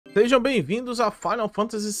Sejam bem-vindos a Final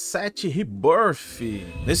Fantasy VII Rebirth.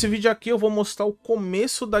 Nesse vídeo aqui eu vou mostrar o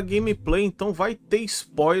começo da gameplay, então vai ter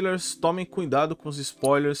spoilers, tomem cuidado com os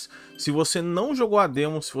spoilers. Se você não jogou a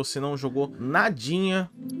demo, se você não jogou nadinha,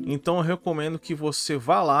 então eu recomendo que você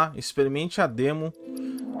vá lá, experimente a demo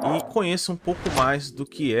e conheça um pouco mais do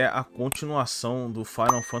que é a continuação do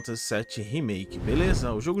Final Fantasy VII Remake,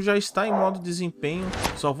 beleza? O jogo já está em modo desempenho,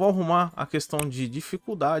 só vou arrumar a questão de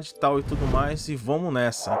dificuldade tal e tudo mais e vamos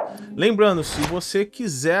nessa. Lembrando, se você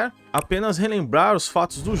quiser apenas relembrar os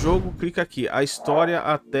fatos do jogo, clica aqui, a história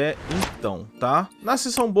até então, tá? Na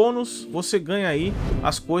seção bônus, você ganha aí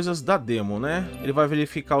as coisas da demo, né? Ele vai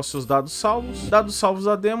verificar os seus dados salvos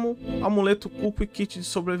da demo, amuleto, culpo e kit de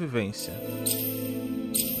sobrevivência.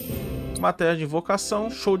 Matéria de invocação,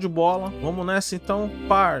 show de bola. Vamos nessa então,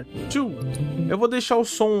 partiu! Eu vou deixar o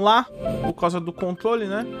som lá, por causa do controle,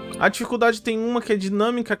 né? A dificuldade tem uma que é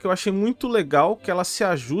dinâmica, que eu achei muito legal, que ela se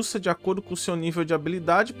ajusta de acordo com o seu nível de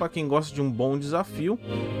habilidade, para quem gosta de um bom desafio.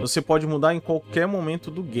 Você pode mudar em qualquer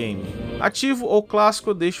momento do game. Ativo ou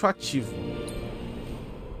clássico, eu deixo ativo.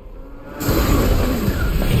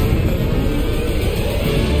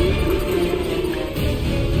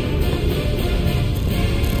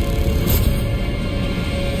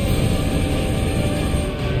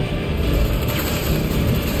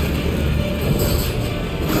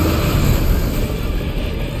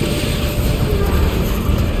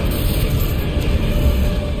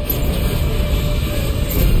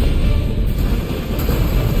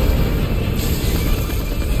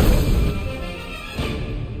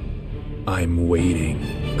 I'm waiting,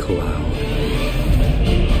 Cloud.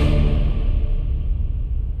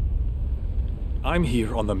 I'm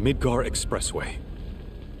here on the Midgar Expressway.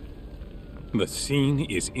 The scene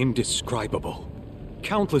is indescribable.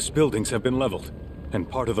 Countless buildings have been leveled, and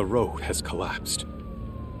part of the road has collapsed.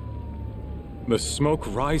 The smoke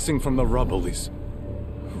rising from the rubble is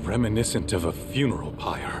reminiscent of a funeral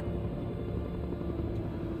pyre.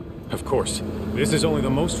 Of course, this is only the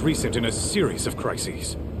most recent in a series of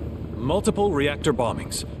crises. Multiple reactor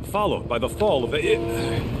bombings, followed by the fall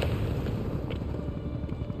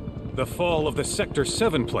of the Sector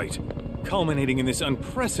 7 plate, culminating in this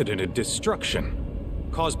unprecedented destruction,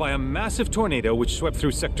 caused by a massive tornado which swept through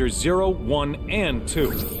Sectors 0, 1, and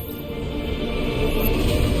 2.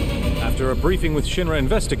 After a briefing with Shinra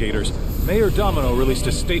investigators, Mayor Domino released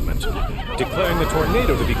a statement, declaring the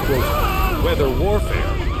tornado to be, quote, weather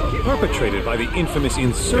warfare, perpetrated by the infamous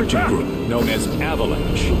insurgent group known as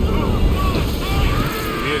Avalanche.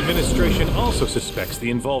 The administration also suspects the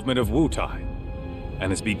involvement of Wutai,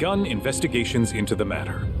 and has begun investigations into the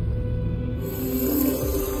matter.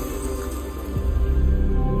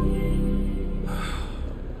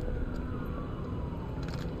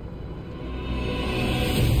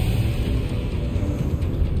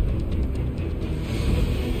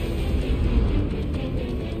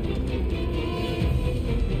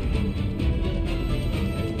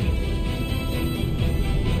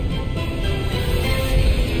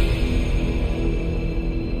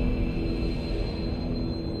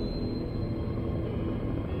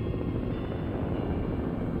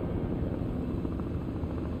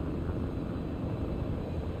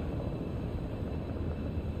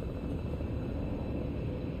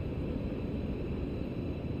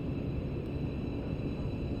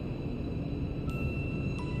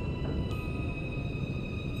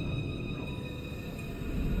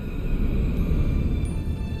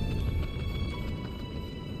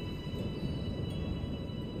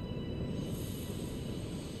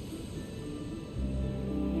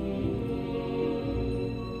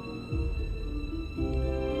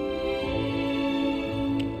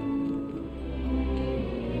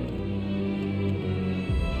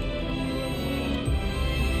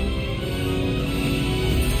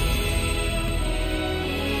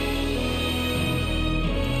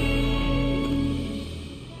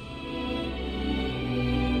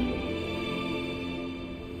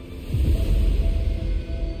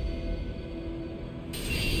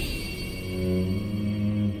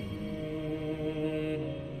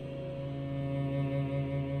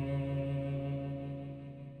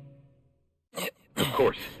 Of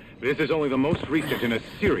course, this is only the most recent in a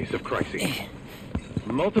series of crises.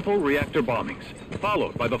 Multiple reactor bombings,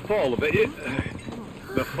 followed by the fall of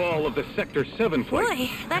the Sector 7 plate. Boy,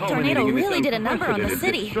 that tornado really did a number on the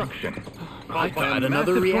city. I thought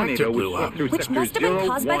another reactor blew up. Which must have been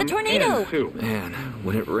caused by the tornado. Man,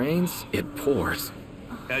 when it rains, it pours.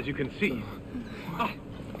 As you can see.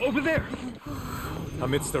 Over there!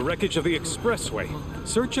 Amidst the wreckage of the expressway,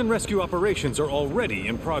 search and rescue operations are already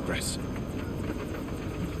in progress.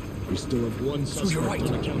 We still have one suspect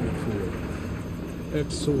unaccounted for.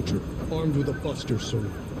 ex-soldier, armed with a buster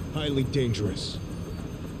sword. Highly dangerous.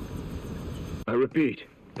 I repeat,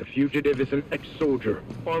 the fugitive is an ex-soldier,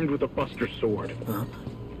 armed with a buster sword. Huh?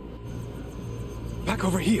 Back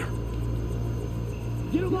over here.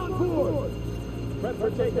 Get him on board! Prep for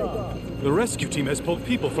takeoff. The rescue team has pulled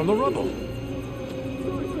people from the rubble.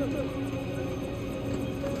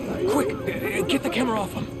 Quick, get the camera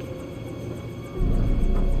off him.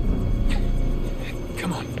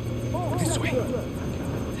 Come on, this way.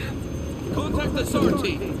 Contact the SAR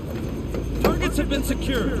team. Targets have been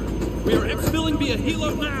secured. We are exfilling via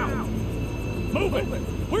helo now. Move it!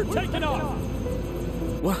 We're taking off!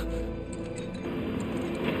 What?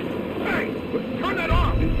 Hey! Turn that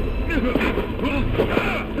off!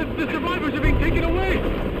 The survivors are being taken away!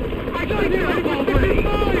 I can't hear them already!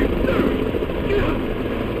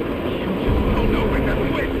 Oh no, we got to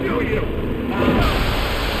wait, do you?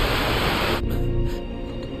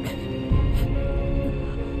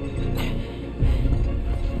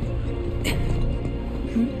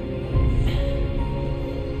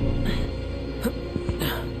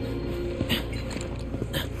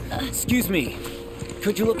 Excuse me.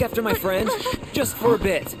 Could you look after my friend? Just for a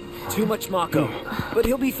bit. Too much Mako. But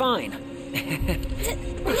he'll be fine.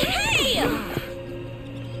 Hey!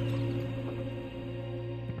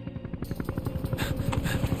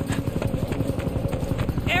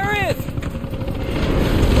 Aerith!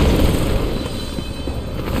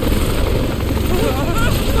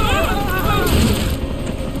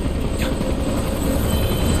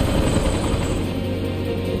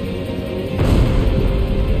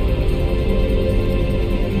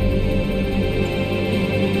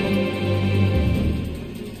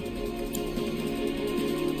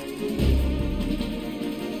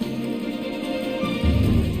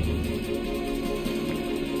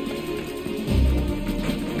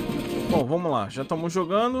 Bom, vamos lá. Já estamos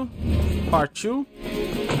jogando. Partiu.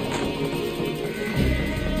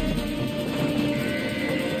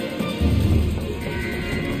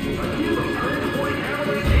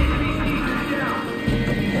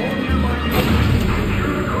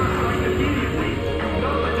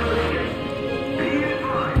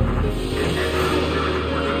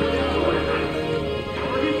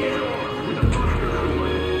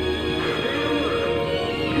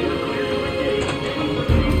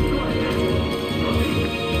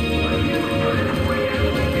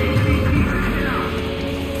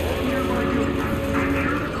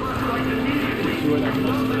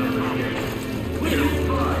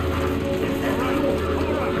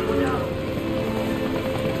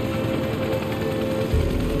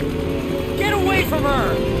 Get away from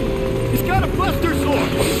her! He's got a buster sword!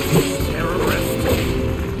 Terrorist!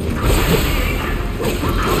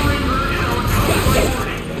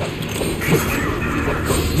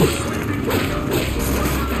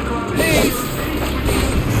 Please!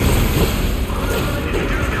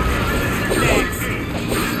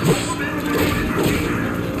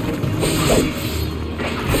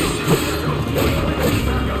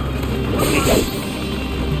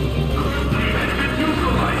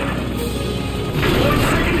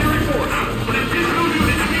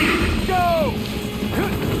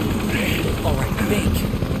 All right, think.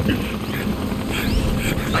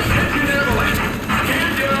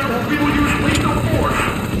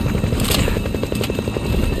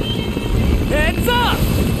 Heads up!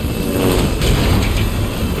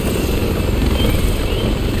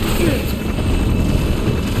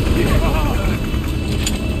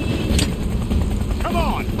 Come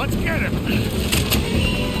on, let's get him!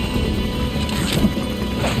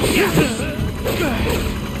 Give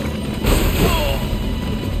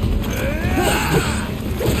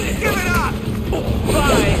it up!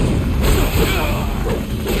 Fine.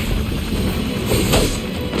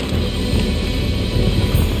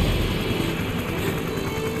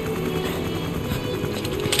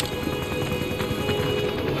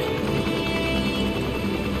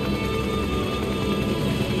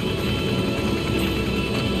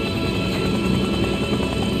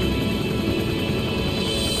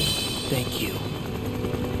 Thank you.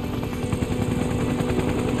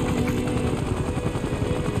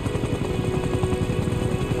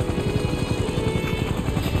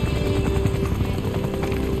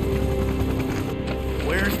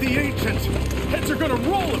 Where's the ancient? Heads are gonna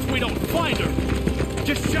roll if we don't find her!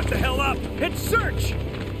 Just shut the hell up and search!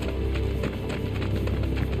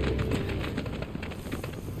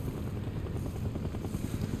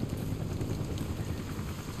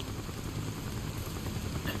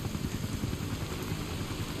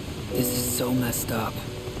 This is so messed up.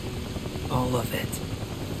 All of it.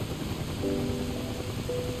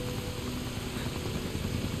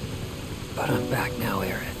 But I'm back now,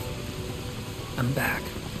 Aerith. I'm back.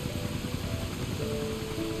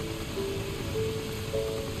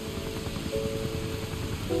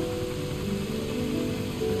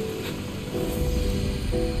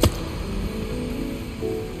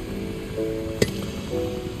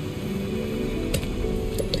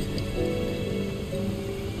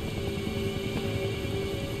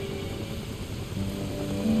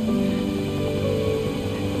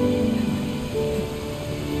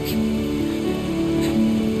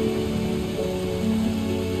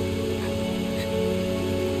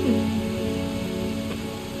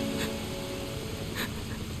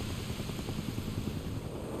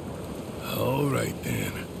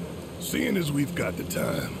 Seeing as we've got the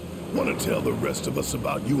time, want to tell the rest of us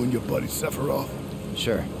about you and your buddy Sephiroth?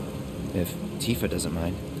 Sure. If Tifa doesn't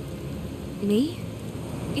mind. Me?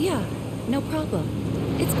 Yeah, no problem.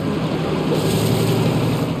 It's cool.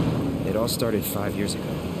 It all started 5 years ago.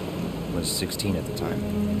 I was 16 at the time.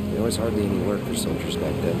 There was hardly any work for soldiers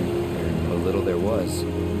back then. What little there was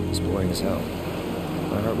boring as hell.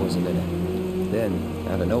 My heart wasn't in it. Then,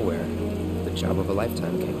 out of nowhere, the job of a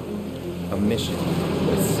lifetime came. A mission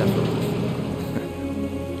with Sephiroth.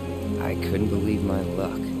 I couldn't believe my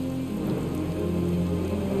luck.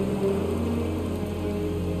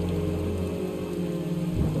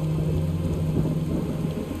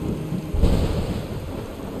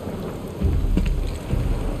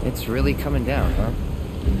 It's really coming down, huh?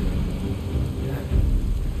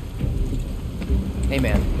 Hey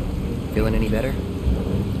man, feeling any better?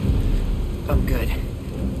 I'm good.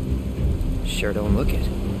 Sure don't look it.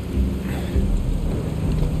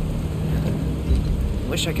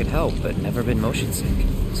 Wish I could help, but never been motion sick.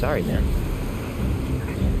 Sorry, man.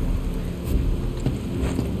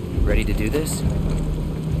 Ready to do this?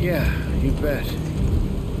 Yeah, you bet.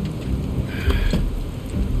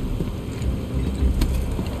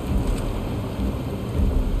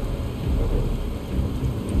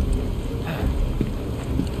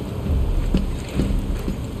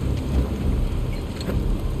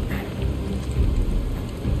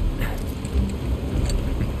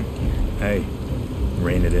 Hey,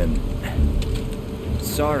 rein it in.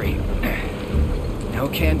 Sorry. No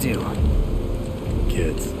can do.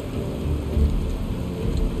 Kids.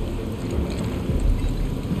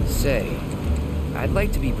 Say, I'd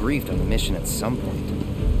like to be briefed on the mission at some point.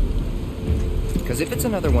 Because if it's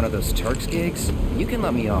another one of those Turks gigs, you can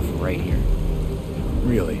let me off right here.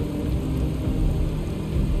 Really?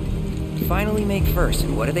 Finally make first,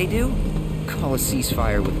 and what do? Call a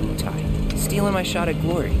ceasefire with Wutai, stealing my shot at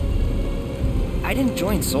glory. I didn't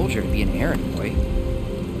join Soldier to be an errand boy.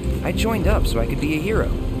 I joined up so I could be a hero,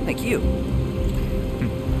 like you.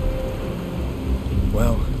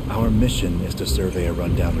 Well, our mission is to survey a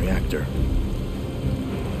rundown reactor.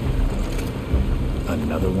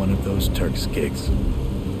 Another one of those Turks gigs.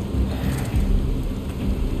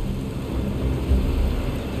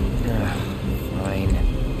 Fine.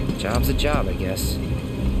 Job's a job, I guess.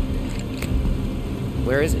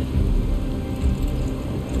 Where is it?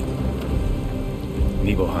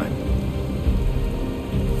 Nibelheim.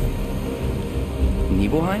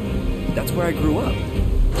 Nibelheim? That's where I grew up.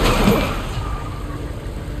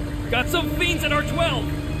 Got some fiends in our 12!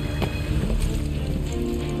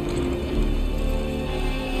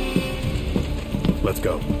 Let's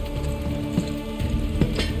go.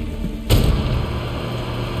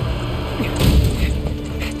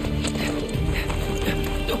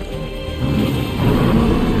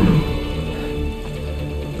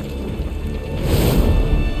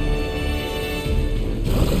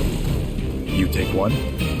 You take one,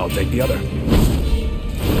 I'll take the other.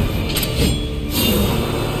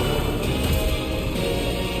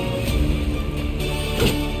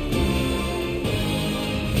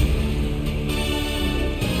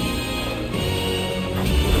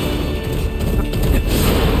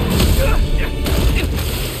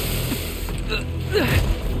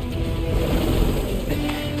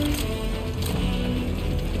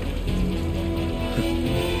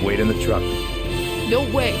 Wait in the truck. No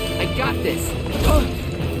way! I got this!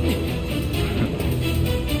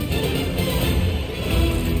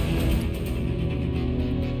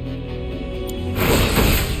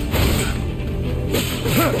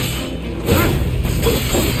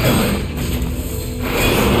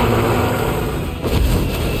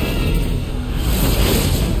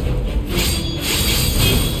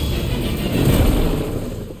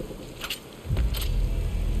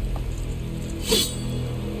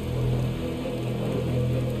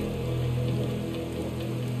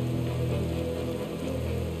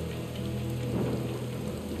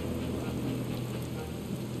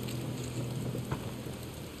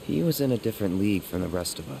 He was in a different league from the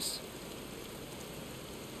rest of us.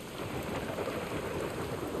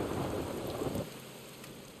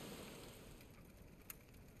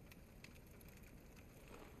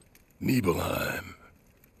 Nibelheim.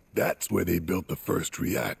 That's where they built the first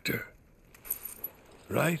reactor.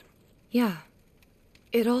 Right? Yeah.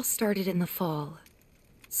 It all started in the fall.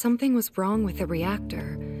 Something was wrong with the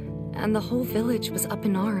reactor, and the whole village was up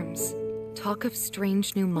in arms. Talk of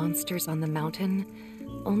strange new monsters on the mountain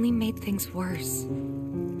only made things worse.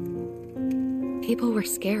 People were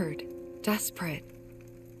scared, desperate.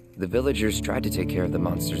 The villagers tried to take care of the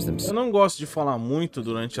monsters themselves. Eu não gosto de falar muito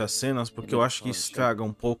durante as cenas porque eu acho que estraga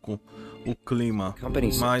um pouco o clima.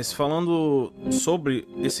 Mas falando sobre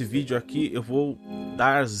esse vídeo aqui, eu vou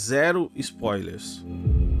dar 0 spoilers.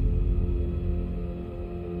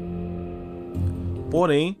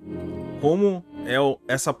 Porém, como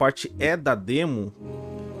essa parte é da demo,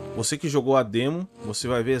 você que jogou a demo, você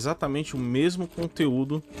vai ver exatamente o mesmo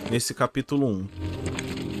conteúdo nesse capítulo 1.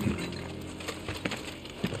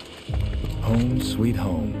 Home sweet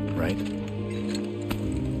home, right?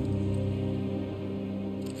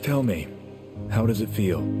 Tell me, how does it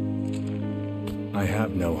feel? I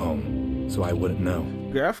have no home, so I wouldn't know.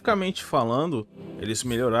 Graficamente falando, eles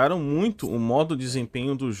melhoraram muito o modo de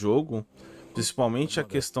desempenho do jogo, principalmente a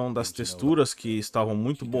questão das texturas que estavam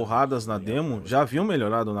muito borradas na demo, já haviam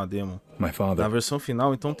melhorado na demo. Na versão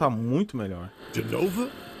final, então tá muito melhor. Genova?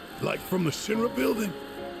 Like from the Shinra building?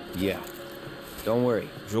 Yeah. Don't worry.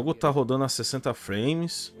 O jogo tá rodando a 60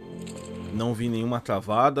 frames, não vi nenhuma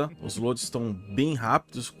travada, os loads estão bem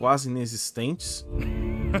rápidos, quase inexistentes.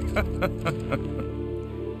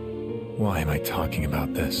 Why am I talking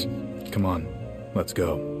about this? Come on, let's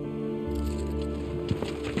go.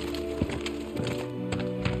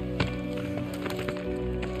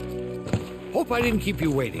 Hope I didn't keep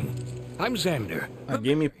you waiting. I'm Xander. A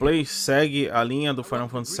gameplay segue a linha do Final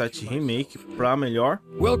Fantasy VII Remake para melhor.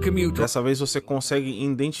 Dessa vez você consegue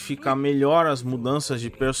identificar melhor as mudanças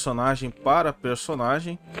de personagem para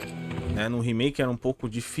personagem. No remake era um pouco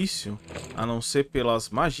difícil, a não ser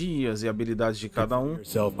pelas magias e habilidades de cada um.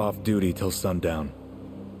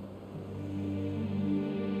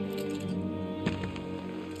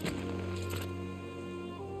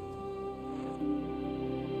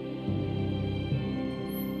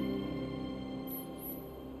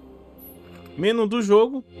 Menu do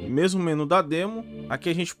jogo, mesmo menu da demo. Aqui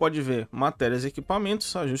a gente pode ver matérias e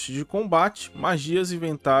equipamentos, ajuste de combate, magias,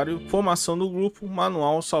 inventário, formação do grupo,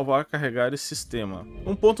 manual, salvar, carregar e sistema.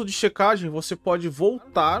 Um ponto de checagem, você pode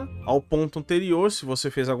voltar ao ponto anterior se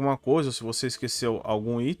você fez alguma coisa, ou se você esqueceu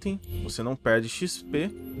algum item, você não perde XP.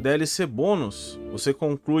 DLC bônus, você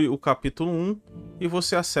conclui o capítulo 1 e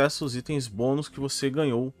você acessa os itens bônus que você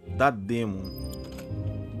ganhou da demo.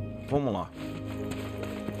 Vamos lá.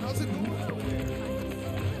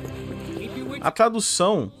 A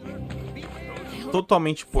tradução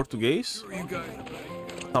totalmente português,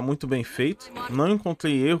 tá muito bem feito, não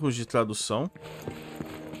encontrei erros de tradução.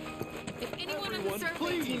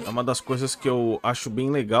 É uma das coisas que eu acho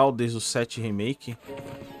bem legal desde o 7 Remake,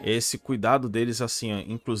 é esse cuidado deles assim,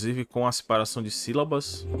 inclusive com a separação de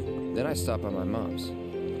sílabas. Then I stop by my mom's.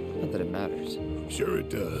 Not that it matters. Sure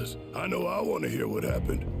it does. I know I want to hear what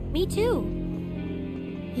happened. Me too.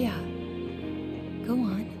 Yeah. Go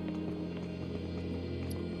on.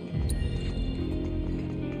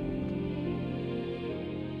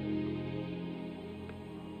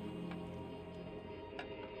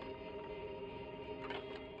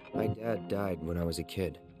 My dad died when I was a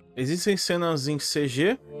kid. Existem cenas em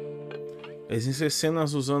CG, existem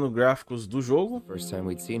cenas usando gráficos do jogo,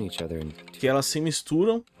 que elas se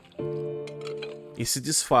misturam e se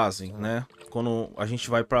desfazem, né? Quando a gente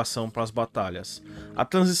vai para ação, para as batalhas. A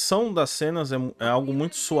transição das cenas é algo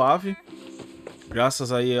muito suave,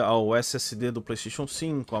 graças aí ao SSD do PlayStation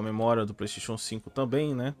 5, a memória do PlayStation 5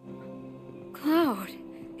 também, né? Cloud,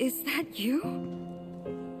 is that you?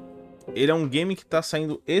 Ele é um game que está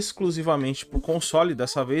saindo exclusivamente para o console,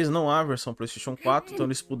 dessa vez não há a versão PlayStation 4, então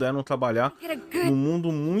eles puderam trabalhar num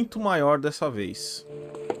mundo muito maior dessa vez.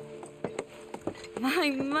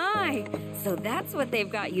 My, so that's what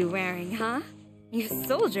they've got you wearing, huh? You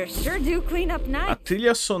soldiers sure do clean up nice. A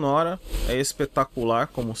trilha sonora é espetacular,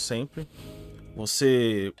 como sempre.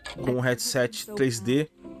 Você com um headset 3D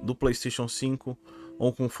do PlayStation 5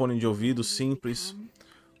 ou com fone de ouvido simples,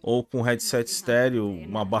 ou com headset estéreo,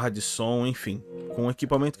 uma barra de som, enfim, com o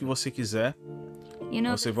equipamento que você quiser,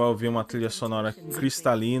 você vai ouvir uma trilha sonora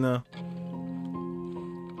cristalina,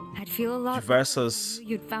 diversas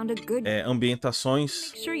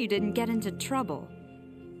ambientações,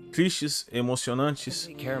 tristes, emocionantes,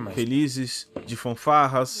 felizes, de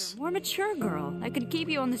fanfarras.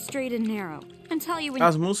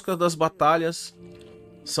 As músicas das batalhas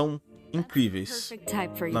são incríveis.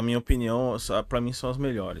 Na minha opinião, para mim são as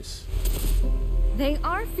melhores. They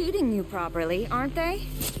are feeding you properly, aren't they?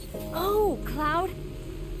 Oh, Cloud.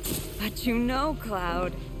 But you know,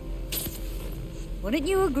 Cloud. Wouldn't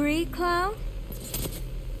you agree, Cloud?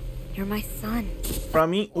 You're my son. Pra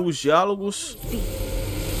mim, os diálogos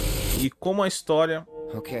e como a história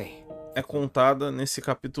é contada nesse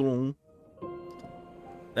capítulo 1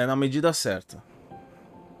 é na medida certa.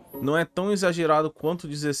 Não é tão exagerado quanto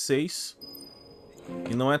 16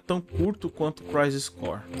 e não é tão curto quanto Crisis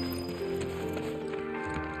Core.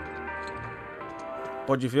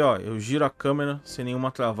 Pode ver, ó, eu giro a câmera sem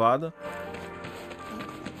nenhuma travada.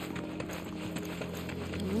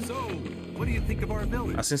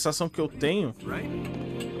 A sensação que eu tenho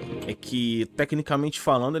é que, tecnicamente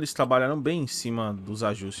falando, eles trabalharam bem em cima dos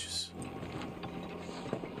ajustes.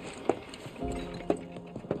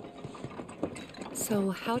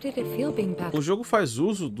 O jogo faz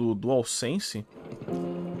uso do DualSense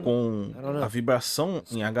com a vibração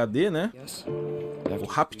em HD, né? O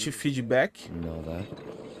haptic feedback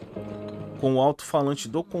com o alto-falante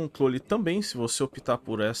do controle também, se você optar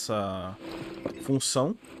por essa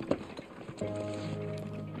função.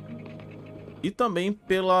 E também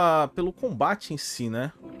pelo combate em si,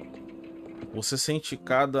 né? Você sente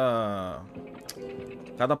cada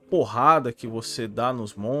porrada que você dá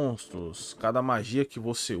nos monstros, cada magia que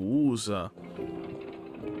você usa.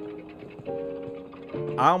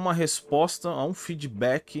 Há uma resposta, há um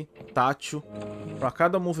feedback tátil para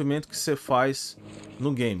cada movimento que você faz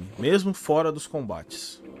no game, mesmo fora dos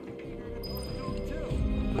combates.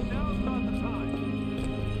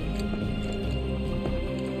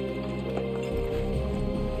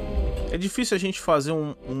 É difícil a gente fazer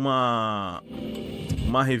uma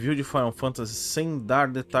review de Final Fantasy sem dar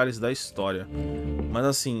detalhes da história. Mas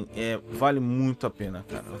assim, vale muito a pena,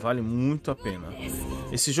 cara. Vale muito a pena.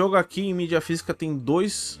 Esse jogo aqui em mídia física tem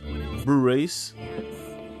 2 Blu-rays.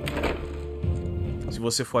 Se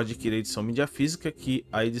você for adquirir a edição mídia física, que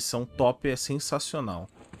a edição top é sensacional.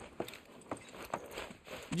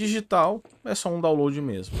 Digital é só um download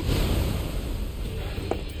mesmo.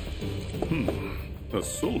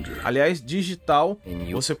 Aliás, digital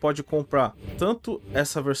você pode comprar tanto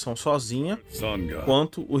essa versão sozinha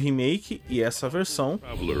quanto o remake e essa versão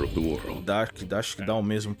que acho que dá o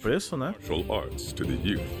mesmo preço, né?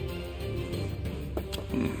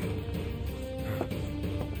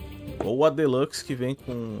 Ou a Deluxe, que vem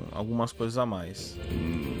com algumas coisas a mais.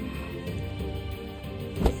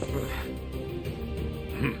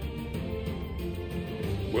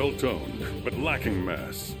 Well toned, but lacking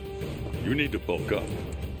mass. You need to bulk up.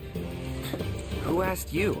 Who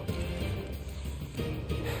asked you?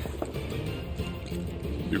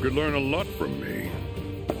 You could learn a lot from me.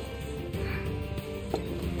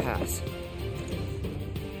 Pass.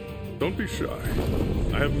 Don't be shy.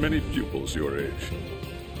 I have many pupils your age.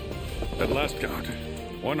 At last count,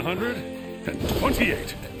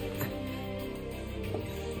 128.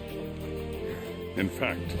 In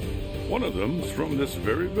fact, one of them's from this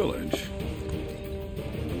very village.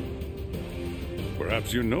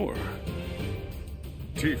 Perhaps you know her.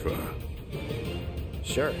 Tifa.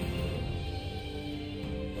 Sure.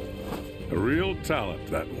 A real talent,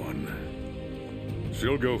 that one.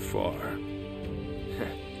 She'll go far.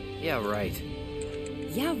 Yeah, right.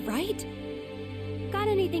 Yeah, right? Got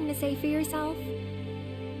anything to say for yourself?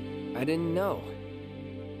 I didn't know.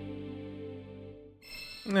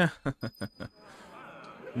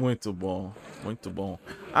 Muito bom, muito bom.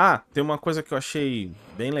 Ah, tem uma coisa que eu achei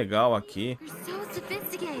bem legal aqui.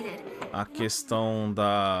 A questão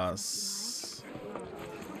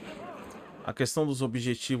dos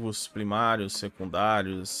objetivos primários,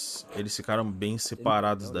 secundários, eles ficaram bem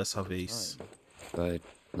separados dessa vez. But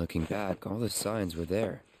looking back, all the signs were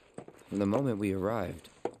there. From the moment we arrived,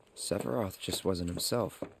 Sephiroth just wasn't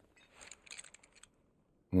himself.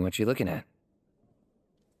 What you looking at?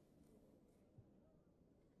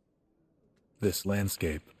 This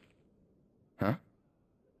landscape. Huh?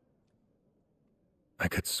 I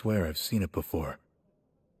could swear I've seen it before.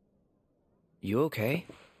 You okay?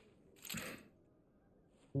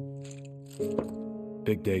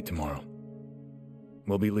 Big day tomorrow.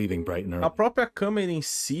 We'll be leaving bright and early. A própria câmera em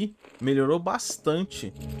si melhorou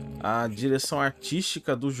bastante a direção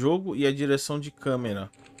artística do jogo e a direção de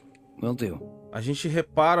câmera. Will do. A gente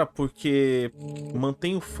repara porque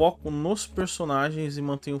mantém o foco nos personagens e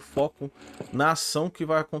mantém o foco na ação que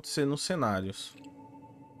vai acontecer nos cenários.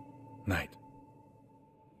 Night.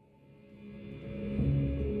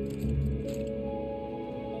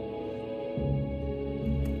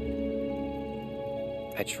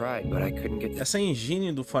 I tried, but I couldn't get Essa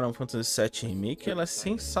engine do Final Fantasy VII Remake, ela é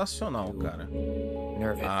sensacional, cara.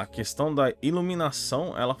 A questão da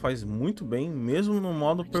iluminação, ela faz muito bem, mesmo no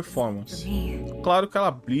modo performance. Claro que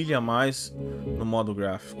ela brilha mais no modo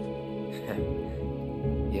gráfico.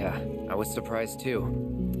 Yeah, I was surprised too.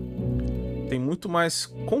 Tem muito mais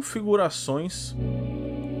configurações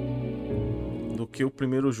do que o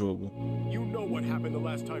primeiro jogo. You know what happened the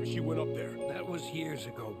last time she went up there. That was years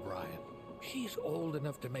ago, Brian. She's old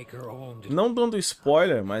enough to make her own. Não dando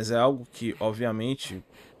spoiler, mas é algo que, obviamente,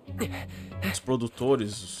 os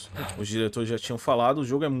produtores, os diretores já tinham falado, o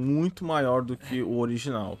jogo é muito maior do que o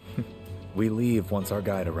original. We leave once our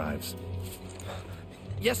guide arrives.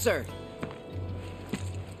 Yes, sir.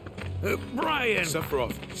 Brian!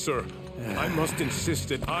 Sephiroth, sir, I must insist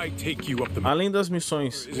that I take you up the... Além das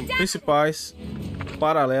missões principais,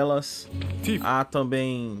 paralelas, há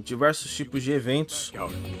também diversos tipos de eventos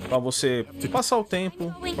para você passar o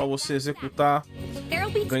tempo, para você executar,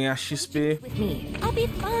 ganhar XP,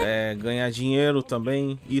 ganhar dinheiro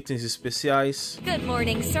também, itens especiais. Good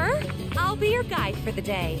morning, sir. I'll be your guide for the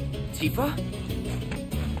day. Tifa?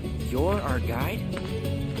 You're our guide?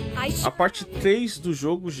 A parte 3 do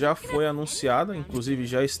jogo já foi anunciada, inclusive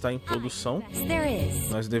já está em produção.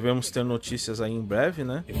 Nós devemos ter notícias aí em breve,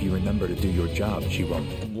 né?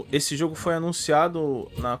 Esse jogo foi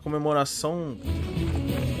anunciado na comemoração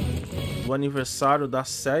do aniversário da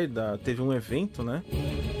série, teve um evento, né?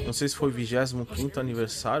 Não sei se foi o 25º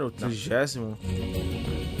aniversário ou 30º.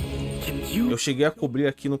 Eu cheguei a cobrir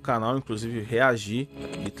aqui no canal, inclusive reagir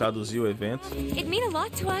e traduzir o evento. It meant a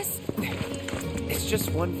lot to us. It's just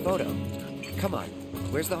one photo. Come on,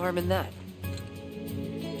 where's the harm in that?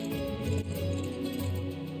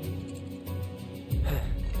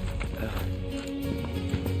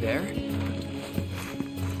 There?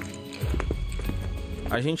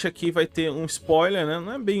 A gente aqui vai ter um spoiler, né?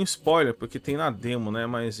 Não é bem um spoiler, porque tem na demo, né?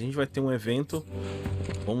 Mas a gente vai ter um evento.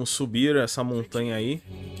 Vamos subir essa montanha aí.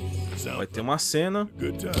 Vai ter uma cena.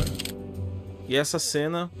 E essa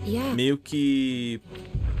cena meio que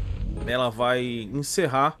ela vai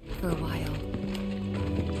encerrar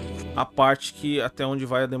a parte que até onde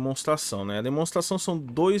vai a demonstração, né? A demonstração são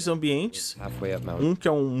 2 ambientes, um que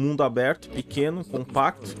é um mundo aberto, pequeno,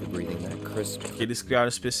 compacto, que eles criaram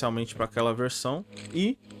especialmente para aquela versão,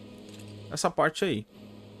 e essa parte aí.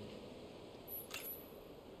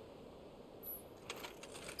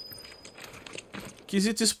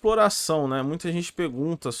 Quesito exploração, né? Muita gente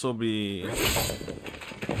pergunta sobre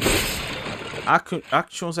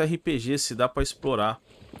Actions RPG, se dá para explorar.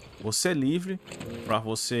 Você é livre para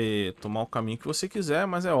você tomar o caminho que você quiser,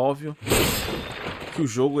 mas é óbvio que o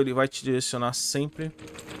jogo ele vai te direcionar sempre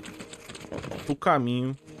pro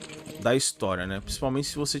caminho da história, né? Principalmente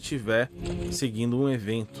se você estiver seguindo um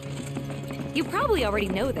evento. You probably already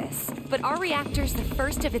know this, but our reactor's the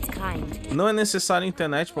first of its kind. Não é necessário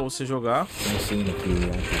internet para você jogar.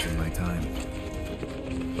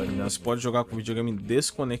 Você pode jogar com o videogame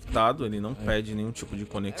desconectado, ele não pede nenhum tipo de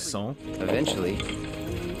conexão. Eventually.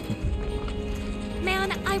 Man,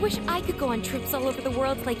 I wish I could go on trips all over the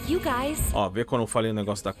world like you guys. Ó, vê quando eu falei o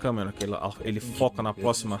negócio da câmera, que ele foca na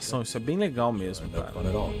aproximação, isso é bem legal mesmo, cara.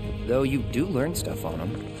 Though you do learn stuff on them.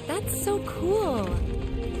 That's so cool.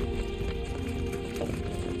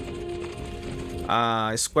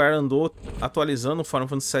 A Square andou atualizando o Final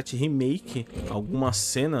Fantasy VII Remake, algumas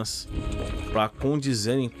cenas para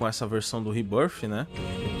condizerem com essa versão do Rebirth, né?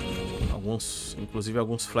 Inclusive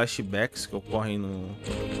alguns flashbacks que ocorrem no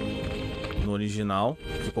original.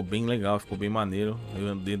 Ficou bem legal, ficou bem maneiro. Eu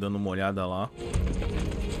andei dando uma olhada lá.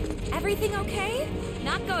 Everything okay?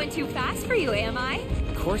 Not going too fast for you, am I?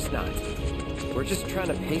 Of course not. We're just trying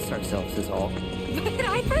to pace ourselves is all. But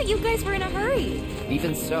I thought you guys were in a hurry.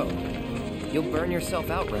 Even so. You'll burn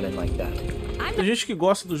yourself out running like that. Tem gente que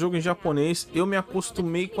gosta do jogo em japonês. Eu me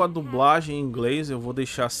acostumei com a dublagem em inglês, eu vou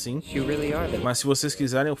deixar assim. Mas se vocês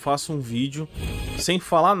quiserem, eu faço um vídeo sem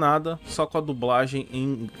falar nada, só com a dublagem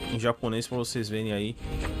em japonês para vocês verem aí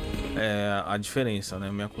a diferença, né?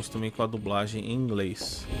 Eu me acostumei com a dublagem em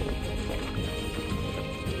inglês.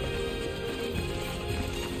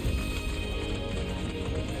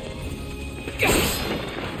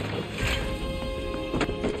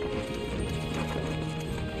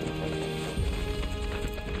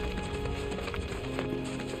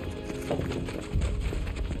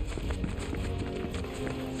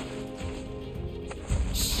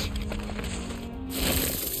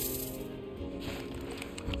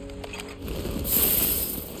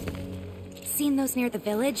 Seen those near the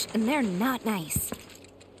village, and they're not nice.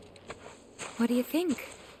 What do you think?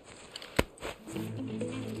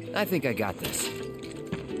 I think I got this.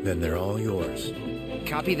 Then they're all yours.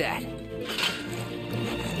 Copy that.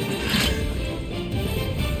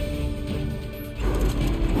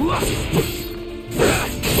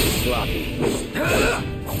 Sloppy.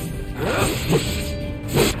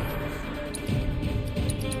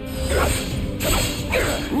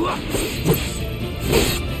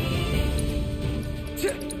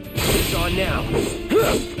 It's on now.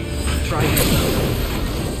 Try it.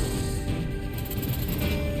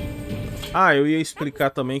 Ah, eu ia explicar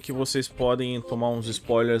também que vocês podem tomar uns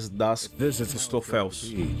spoilers dos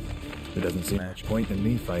troféus. There doesn't seem much point in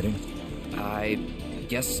me fighting. I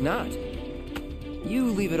guess not.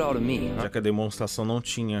 You leave it all to me, huh? Já que a demonstração não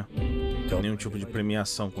tinha nenhum tipo de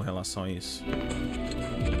premiação com relação a isso.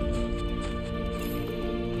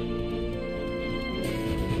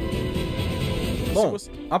 Bom,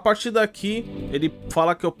 a partir daqui, ele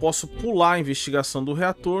fala que eu posso pular a investigação do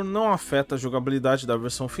reator, não afeta a jogabilidade da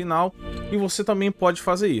versão final, e você também pode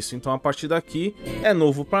fazer isso. Então, a partir daqui, é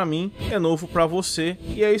novo pra mim, é novo pra você,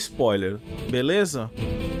 e é spoiler, beleza?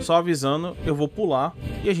 Só avisando, eu vou pular,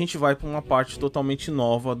 e a gente vai pra uma parte totalmente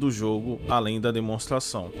nova do jogo, além da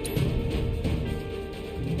demonstração.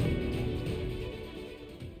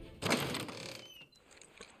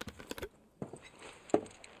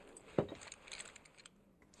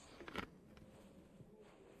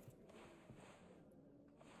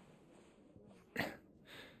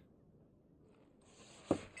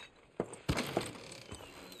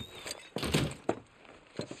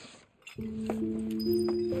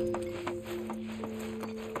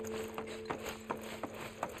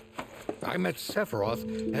 I met Sephiroth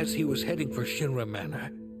as he was heading for Shinra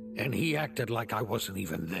Manor, and he acted like I wasn't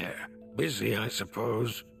even there. Busy, I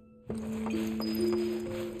suppose.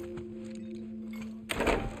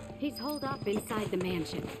 He's holed up inside the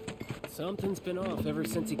mansion. Something's been off ever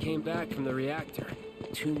since he came back from the reactor.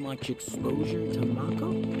 Too much exposure to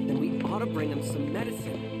Mako? Then we ought to bring him some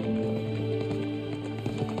medicine.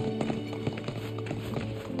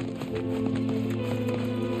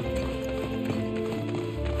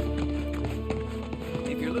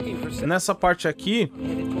 Nessa parte aqui,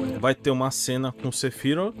 vai ter uma cena com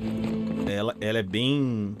Sephiroth. Ela é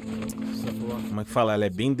bem... Como é que fala? Ela é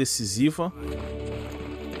bem decisiva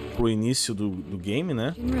pro início do game,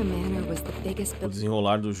 né? O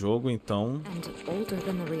desenrolar do jogo, então...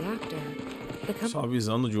 Só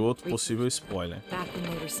avisando de outro possível spoiler.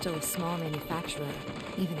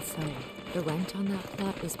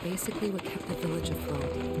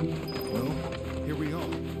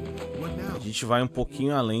 A gente vai um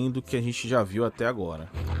pouquinho além do que a gente já viu até agora.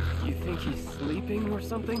 You think he's sleeping or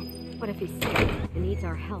something? What if he's sick and needs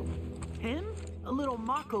our help? Him? A little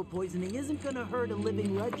Mako poisoning isn't gonna hurt a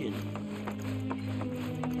living legend.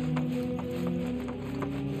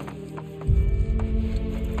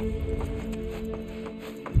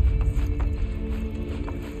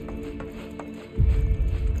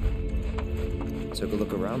 Took a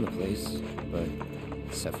look around the place, but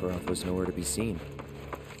Sephiroth was nowhere to be seen.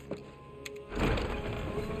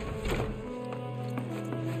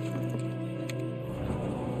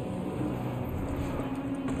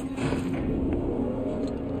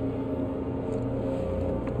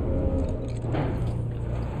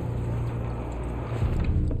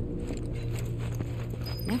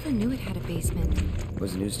 Never knew it had a basement.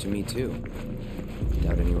 Was news to me too.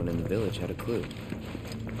 Doubt anyone in the village had a clue.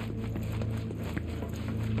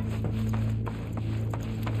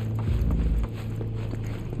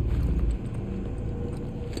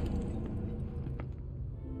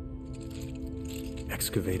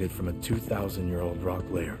 Excavated from a 2,000-year-old rock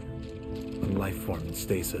layer, a life form in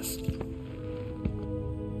stasis.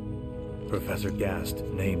 Professor Gast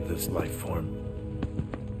named this life form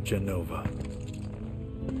Genova.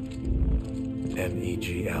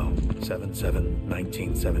 MEGL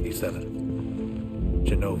 77-1977.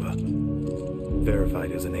 Genova.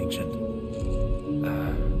 Verified as an ancient.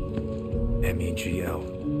 MEGL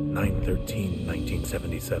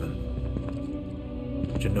 9/13/1977.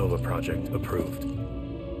 Genova project approved.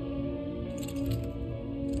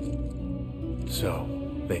 So,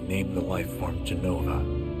 they named the life form Genova.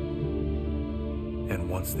 And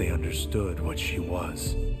once they understood what she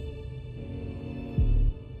was,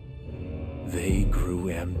 they grew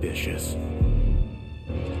ambitious.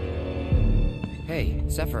 Hey,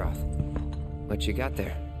 Sephiroth. What you got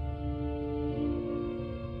there?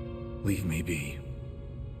 Leave me be.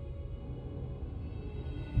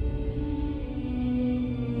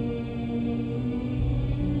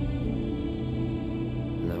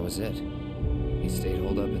 And that was it. He stayed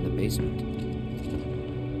holed up in the basement.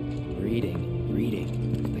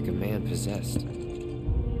 Reading, like a man possessed.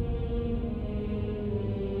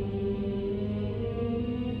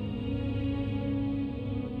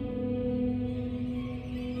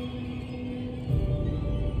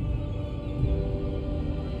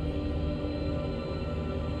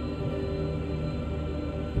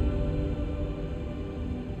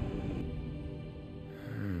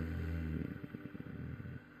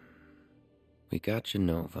 got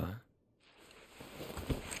Jenova.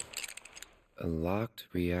 A locked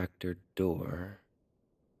reactor door.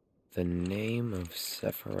 The name of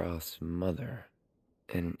Sephiroth's mother.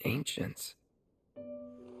 And ancients.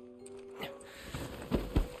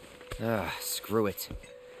 Screw it.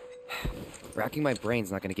 Racking my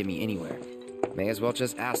brain's not gonna get me anywhere. May as well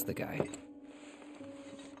just ask the guy.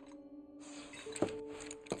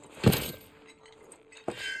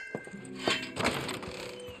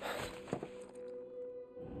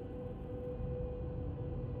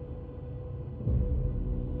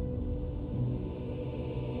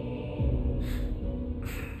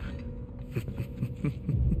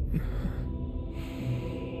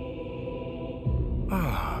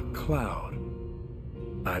 Cloud.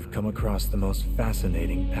 I've come across the most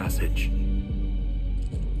fascinating passage.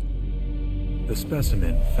 The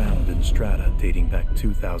specimen found in strata dating back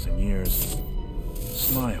 2,000 years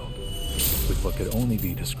smiled with what could only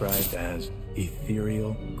be described as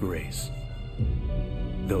ethereal grace.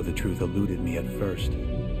 Though the truth eluded me at first,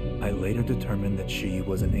 I later determined that she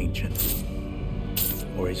was an ancient,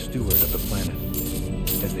 or a steward of the planet,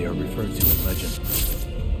 as they are referred to in legend.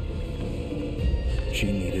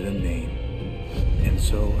 She needed a name, and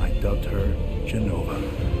so I dubbed her Jenova.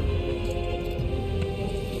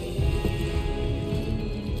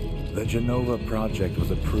 The Jenova project was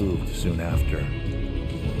approved soon after.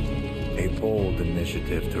 A bold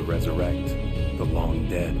initiative to resurrect the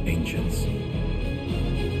long-dead ancients.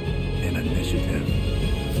 An initiative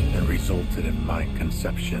that resulted in my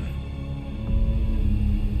conception.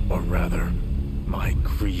 Or rather, my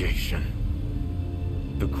creation.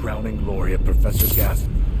 The crowning glory of Professor Gas'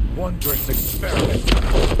 wondrous experiment.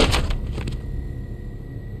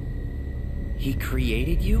 He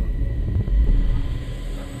created you?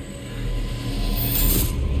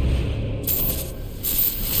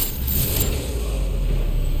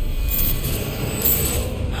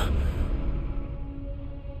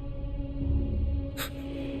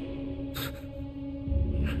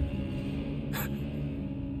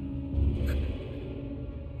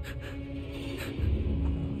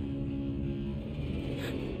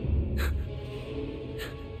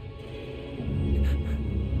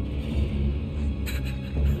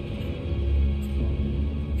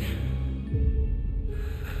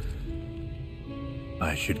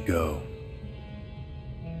 I should go.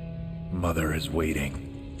 Mother is waiting.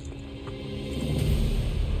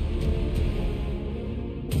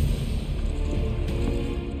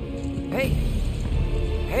 Hey!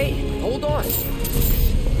 Hey, hold on!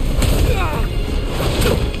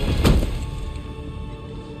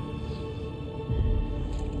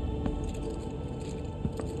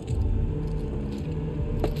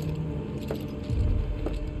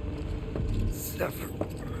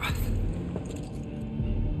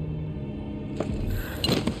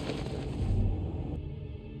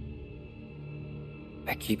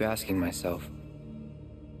 I keep asking myself,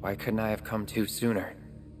 why couldn't I have come to sooner?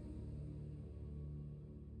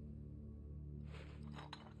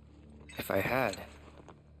 If I had,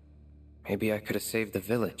 maybe I could have saved the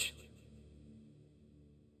village.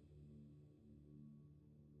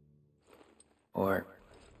 Or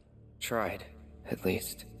tried, at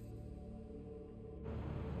least.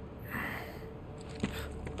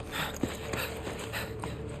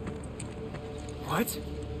 What?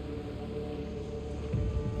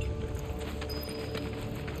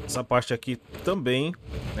 Essa parte aqui também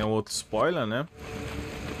é um outro spoiler, né?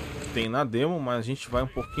 Tem na demo, mas a gente vai um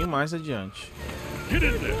pouquinho mais adiante. Get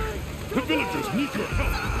in there! The villagers need your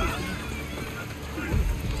help!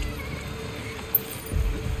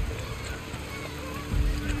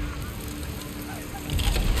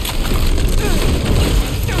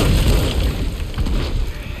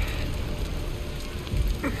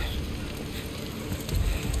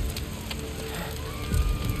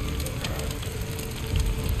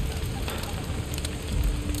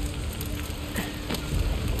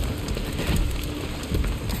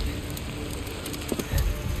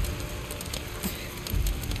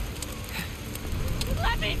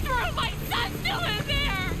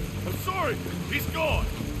 He's gone!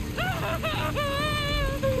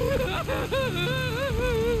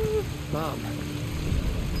 Mom.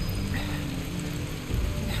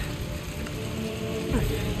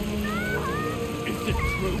 Is it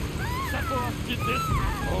true? Sephiroth did this?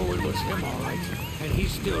 Oh, it was him, all right. And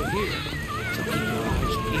he's still here. So keep your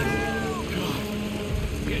eyes peeled.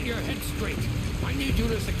 God. Get your head straight. I need you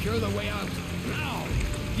to secure the way out. Now!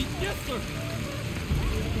 Yes, sir!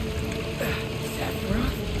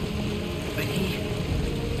 Sephiroth? But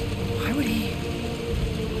why would he?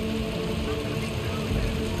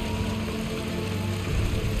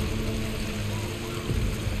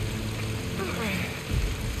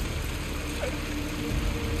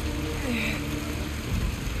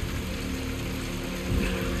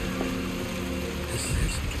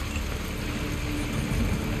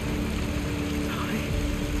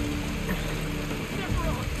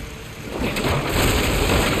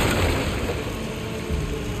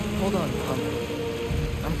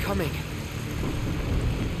 coming.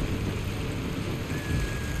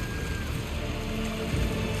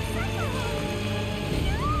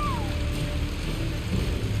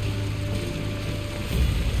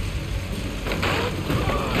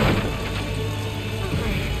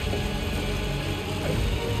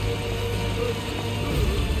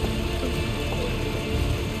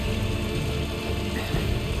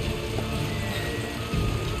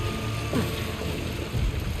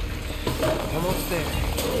 Almost there.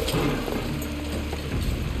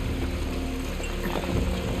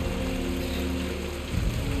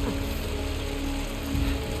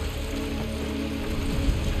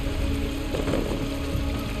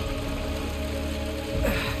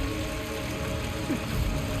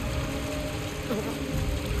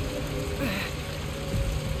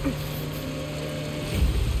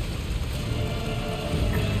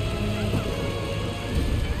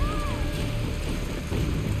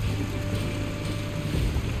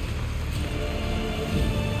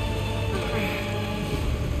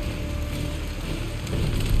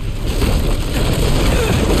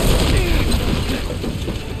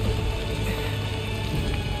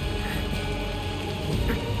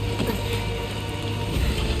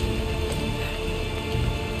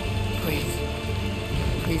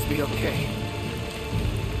 Please be okay.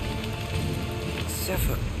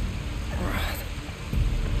 Sephiroth.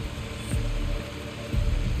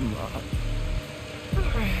 Mom.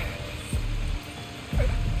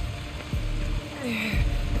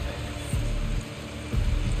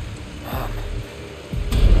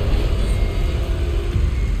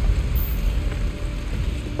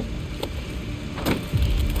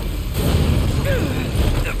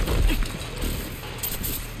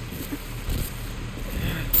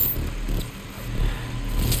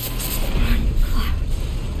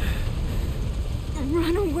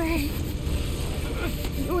 Run away.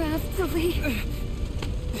 You have to leave.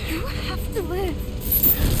 You have to live.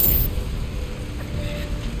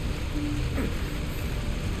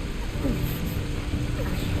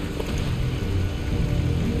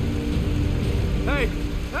 Hey!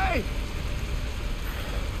 Hey!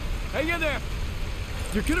 Hang in there!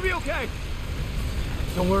 You're gonna be okay!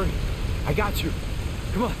 Don't worry. I got you.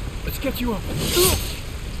 Come on, let's get you up.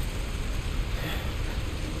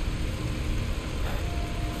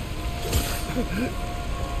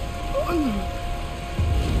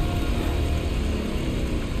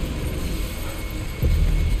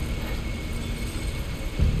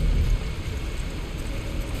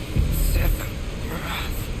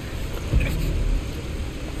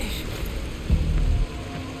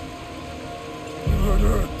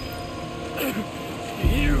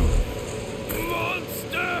 You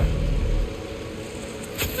monster!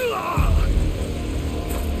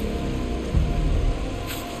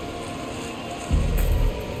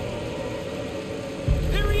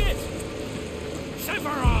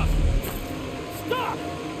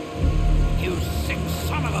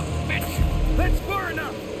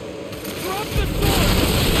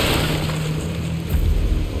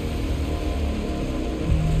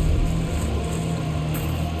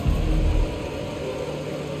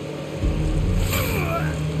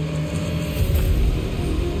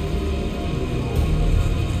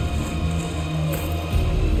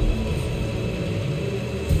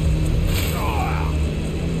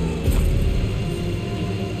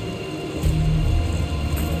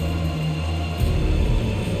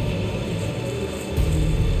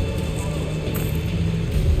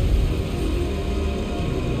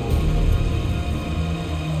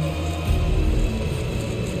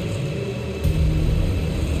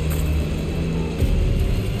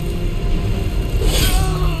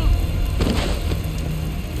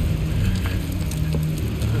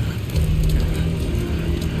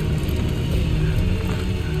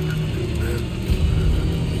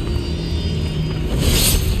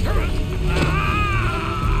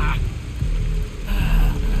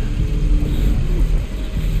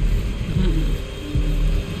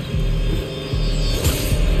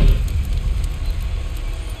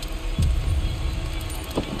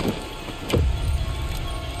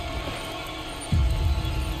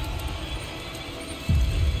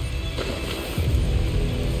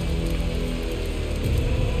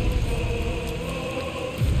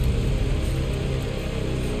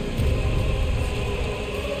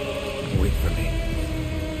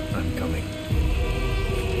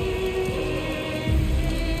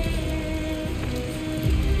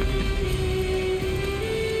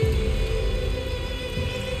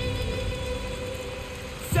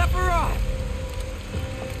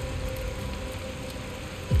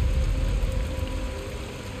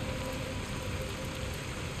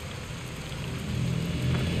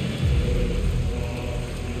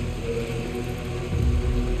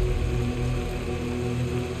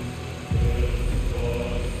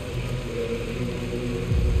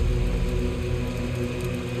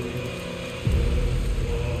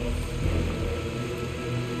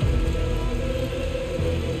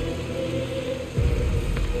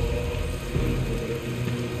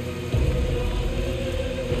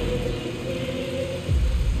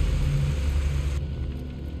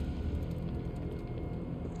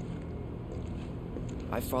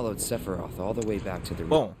 I followed Sephiroth all the way back to the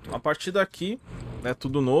Bom, a partir daqui é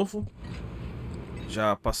tudo novo.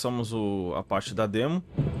 Já passamos a parte da demo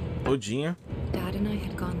todinha.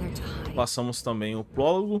 Passamos também o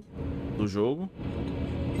prólogo do jogo.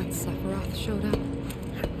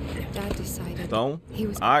 Então,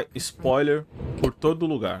 há spoiler por todo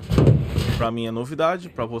lugar. Pra mim é novidade,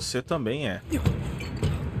 pra você também é.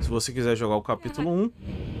 Se você quiser jogar o capítulo 1,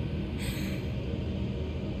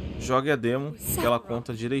 jogue a demo, que ela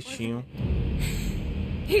conta direitinho.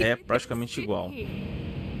 É praticamente igual.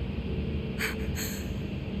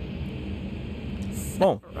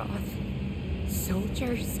 Bom,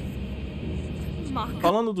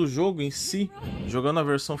 falando do jogo em si, jogando a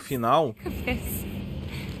versão final,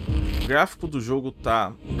 o gráfico do jogo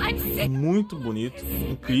tá muito bonito,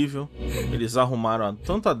 incrível. Eles arrumaram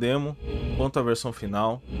tanto a demo quanto a versão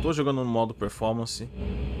final. Tô jogando no modo performance.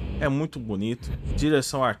 É muito bonito.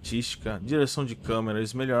 Direção artística, direção de câmera,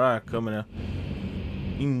 eles melhoraram a câmera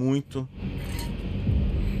em muito.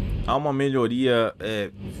 Há uma melhoria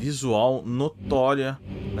visual notória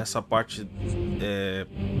nessa parte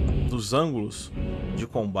dos ângulos de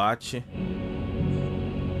combate.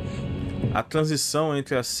 A transição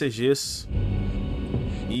entre as CGs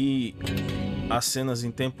e as cenas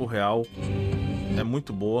em tempo real é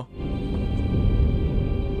muito boa.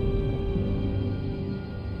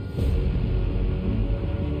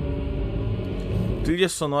 A trilha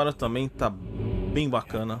sonora também tá bem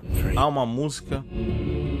bacana. Há uma música,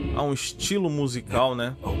 há um estilo musical,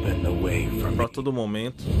 né, para todo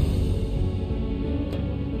momento.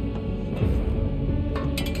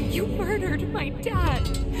 You murdered my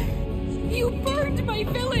dad. You burned my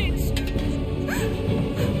village.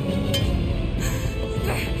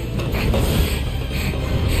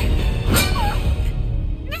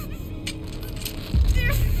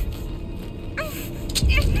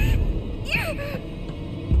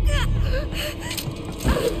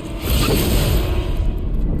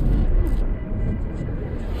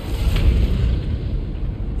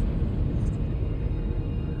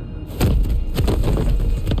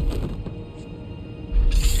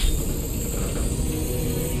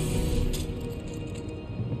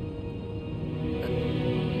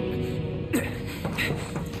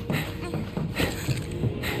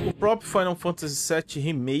 O próprio Final Fantasy VII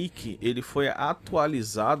Remake, ele foi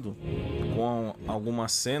atualizado com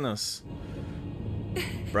algumas cenas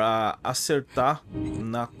para acertar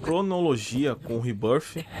na cronologia com o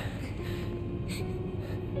Rebirth.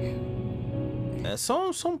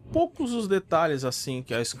 São poucos os detalhes assim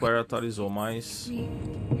que a Square atualizou, mas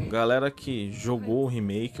galera que jogou o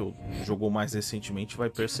remake ou jogou mais recentemente vai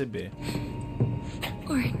perceber.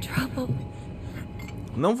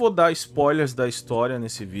 Não vou dar spoilers da história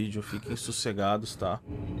nesse vídeo, fiquem sossegados, tá?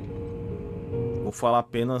 Vou falar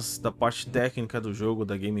apenas da parte técnica do jogo,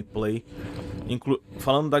 da gameplay.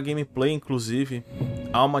 Falando da gameplay, inclusive,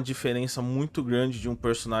 há uma diferença muito grande de um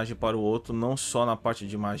personagem para o outro, não só na parte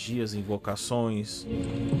de magias, invocações,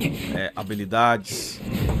 habilidades,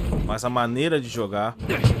 mas a maneira de jogar.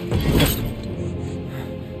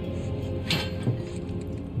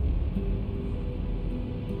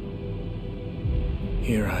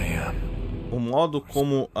 Here I am. O modo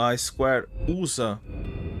como a Square usa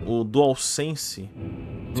o DualSense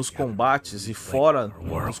nos combates e fora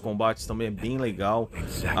dos combates também é bem legal.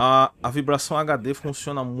 A vibração HD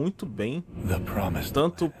funciona muito bem,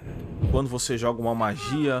 tanto quando você joga uma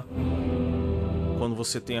magia, quando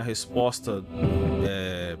você tem a resposta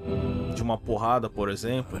de uma porrada, por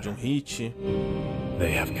exemplo, de um hit.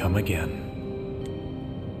 They have come again.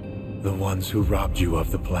 The ones who robbed you of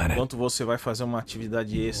the planet. Enquanto você vai fazer uma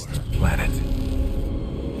atividade extra. Planet.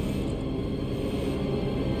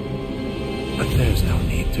 But there's no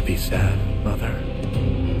need to be sad, Mother.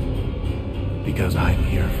 Because I'm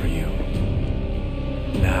here for you.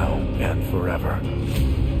 Now and forever.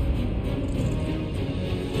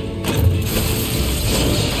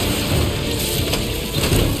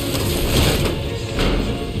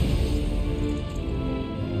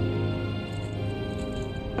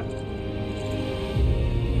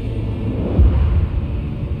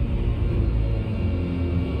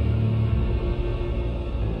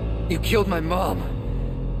 You killed my mom.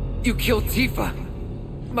 You killed Tifa.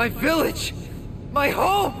 My village. My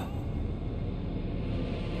home.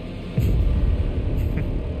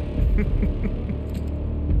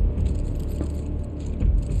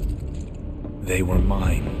 They were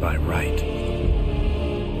mine by right.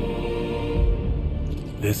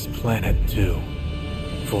 This planet too,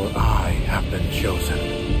 for I have been chosen.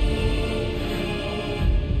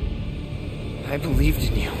 I believed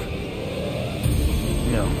in you.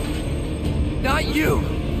 No. Not you!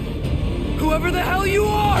 Whoever the hell you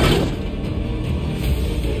are!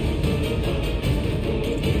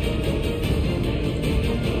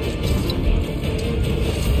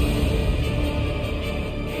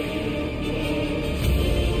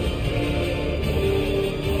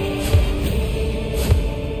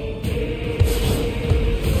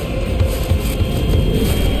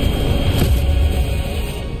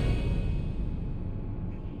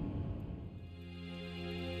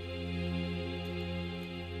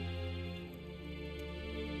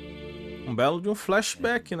 Um belo de um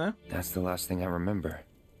flashback, né? That's the last thing I remember.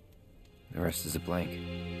 The rest is a blank.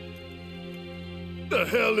 The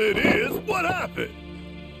hell it is? What happened?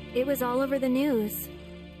 It was all over the news.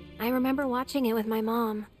 I remember watching it with my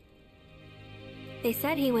mom. They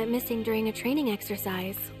said he went missing during a training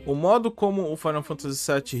exercise. O modo como o Final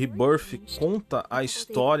Fantasy VII Rebirth conta a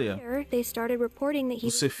história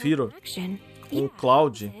do Sephiroth com o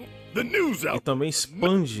Cloud e também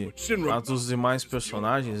expande a dos demais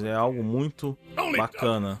personagens é algo muito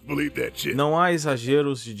bacana. Não há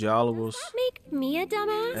exageros de diálogos,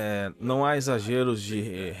 não há exageros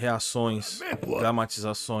de reações,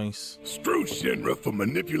 dramatizações.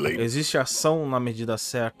 Existe ação na medida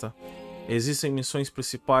certa. Existem missões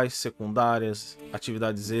principais, secundárias,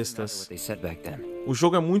 atividades extras. O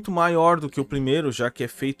jogo é muito maior do que o primeiro, já que é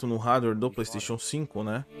feito no hardware do PlayStation 5,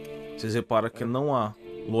 né? Vocês reparam que não há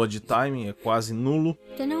load time, é quase nulo.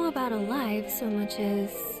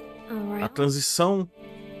 A transição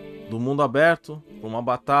do mundo aberto para uma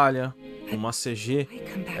batalha, para uma CG,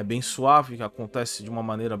 é bem suave, acontece de uma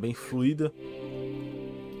maneira bem fluida.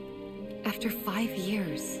 After 5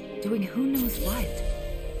 years, doing who knows what?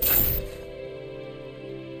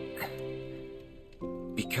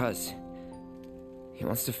 Because he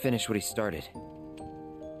wants to finish what he started.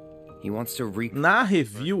 He wants to Na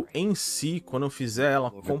review em si, quando eu fizer ela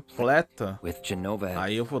completa,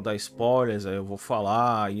 aí eu vou dar spoilers, aí eu vou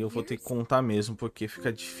falar, aí eu vou ter que contar mesmo, porque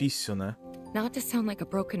fica difícil, né? Not to sound like a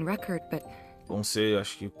broken record, but vão ser,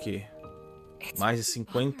 acho que o quê? Mais de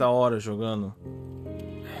 50 horas jogando.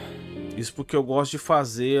 Isso porque eu gosto de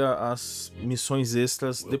fazer as missões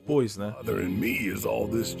extras depois, né?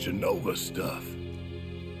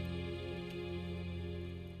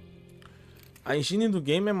 A engine do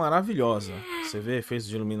game é maravilhosa. Você vê efeitos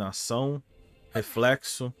de iluminação,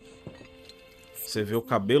 reflexo. Você vê o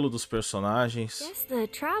cabelo dos personagens,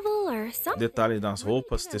 detalhes nas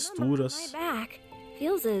roupas, texturas,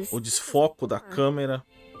 o desfoco da câmera.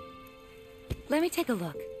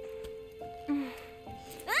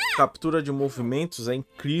 Captura de movimentos é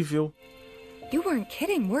incrível.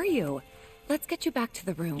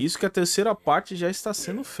 Isso que a terceira parte já está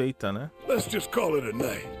sendo feita, né?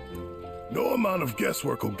 No amount of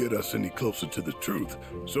guesswork will get us any closer to the truth.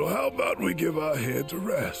 So how about we give our heads a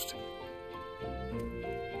rest?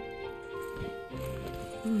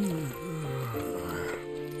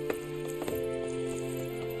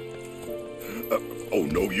 Oh,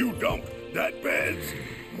 no, you don't. That bed's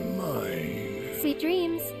mine. Sweet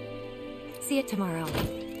dreams. See you tomorrow.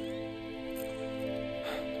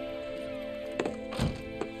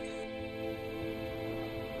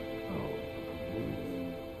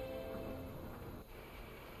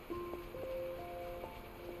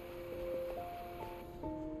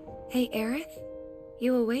 Hey, Aerith?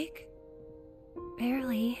 You awake?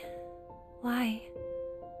 Barely. Why?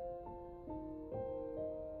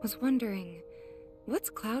 Was wondering, what's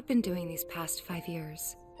Cloud been doing these past 5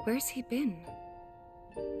 years? Where's he been?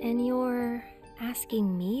 And you're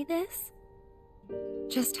asking me this?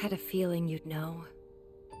 Just had a feeling you'd know.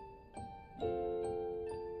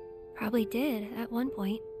 Probably did at one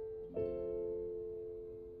point.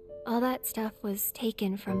 All that stuff was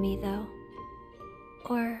taken from me, though.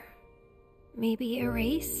 Or maybe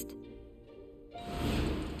erased?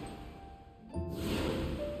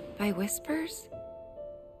 By whispers?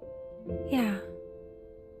 Yeah.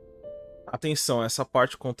 Atenção, essa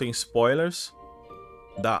parte contém spoilers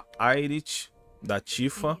da Aerith, da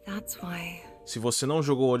Tifa. Se você não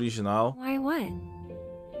jogou o original,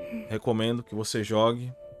 recomendo que você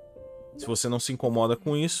jogue. Se você não se incomoda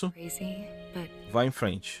com isso, vá em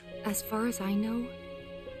frente. As far as I know,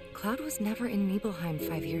 Cloud was never in Nibelheim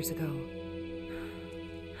 5 years ago.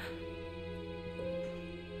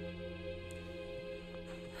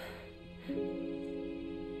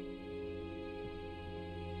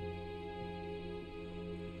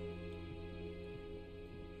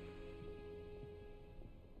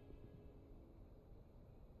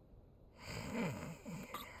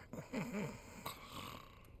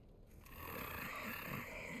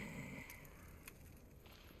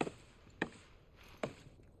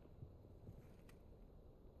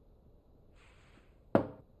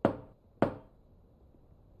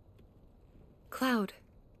 Cloud,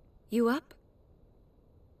 you up?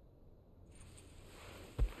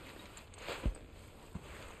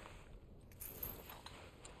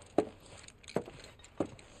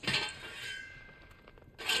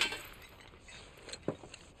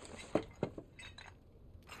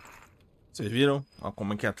 Vocês viram? Olha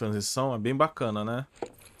como é que é a transição, é bem bacana, né?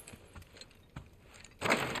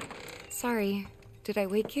 Sorry, did I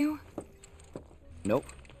wake you? Nope.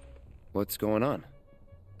 What's going on?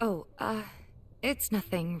 Oh, it's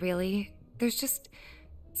nothing, really. There's just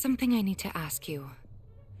something I need to ask you.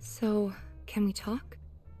 So, can we talk?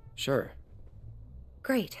 Sure.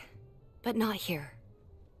 Great, but not here.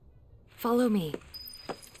 Follow me.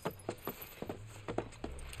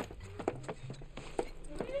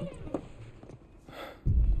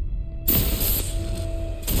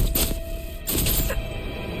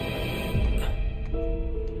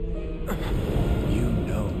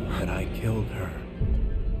 Killed her.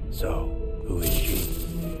 So, who is she?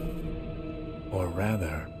 Or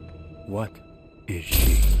rather, what is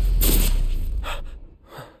she?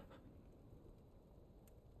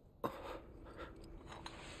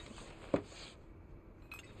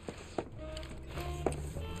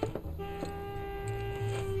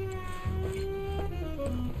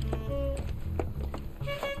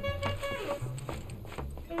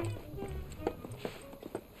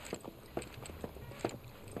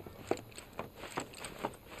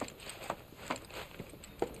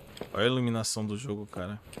 Olha a iluminação do jogo,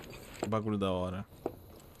 cara. Que bagulho da hora.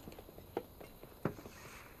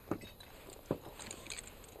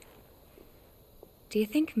 Do you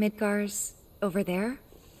think Midgar's over there?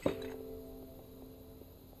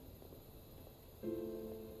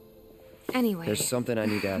 Anyway. There's something I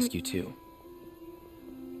need to ask you too.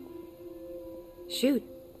 Shoot.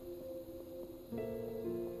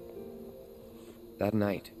 That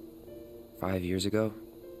night, 5 years ago,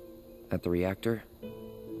 at the reactor,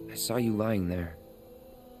 I saw you lying there.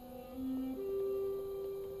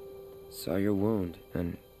 Saw your wound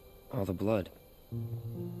and all the blood.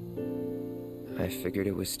 I figured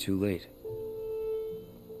it was too late.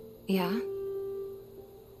 Yeah?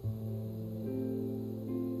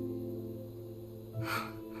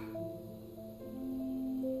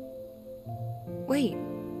 Wait,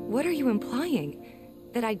 what are you implying?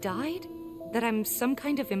 That I died? That I'm some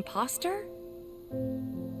kind of imposter?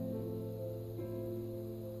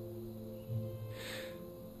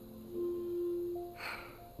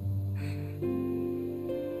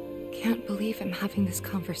 Can't believe I'm having this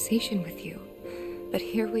conversation with you, but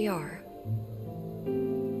here we are.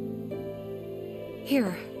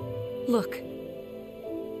 Here, look.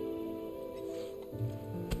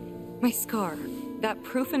 My scar. That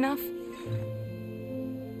proof enough?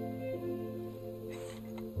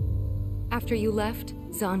 After you left,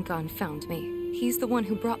 Zangan found me. He's the one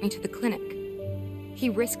who brought me to the clinic. He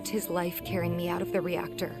risked his life carrying me out of the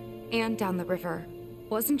reactor and down the river.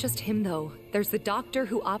 Wasn't just him, though. There's the doctor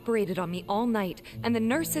who operated on me all night, and the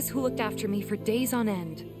nurses who looked after me for days on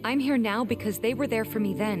end. I'm here now because they were there for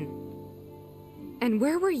me then. And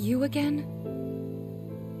where were you again?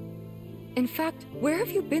 In fact, where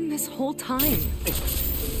have you been this whole time?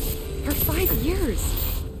 For 5 years.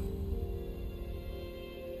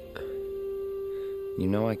 You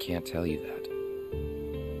know I can't tell you that.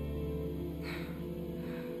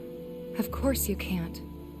 Of course you can't.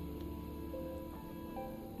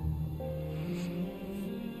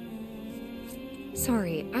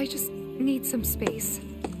 Sorry, I just need some space.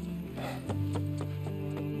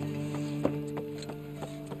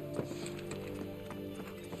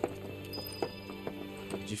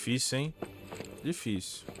 Difícil, hein?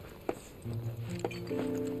 Difícil.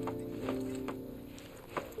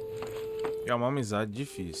 É uma amizade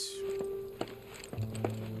difícil.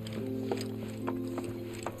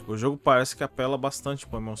 O jogo parece que apela bastante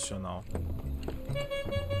pro emocional.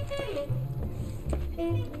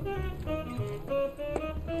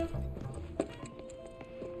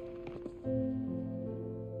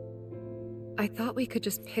 I thought we could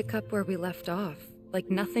just pick up where we left off,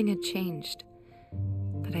 like nothing had changed.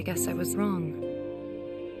 But I guess I was wrong.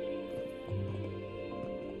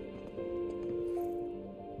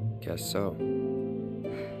 Guess so.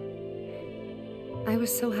 I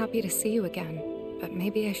was so happy to see you again, but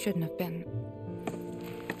maybe I shouldn't have been.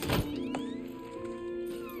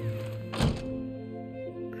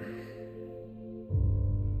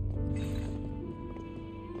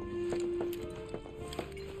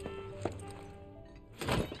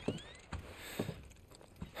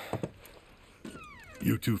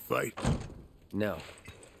 You two fight? No.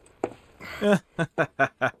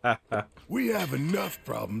 We have enough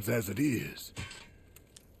problems as it is.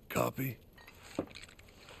 Copy?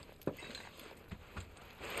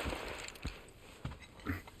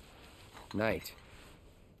 Night.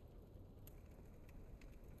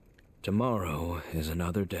 Tomorrow is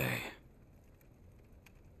another day.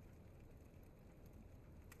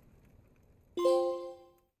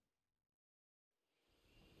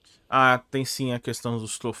 Ah, tem sim a questão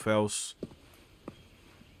dos troféus.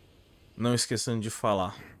 Não esquecendo de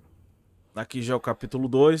falar. Aqui já é o capítulo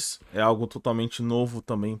 2. É algo totalmente novo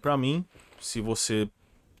também pra mim. Se você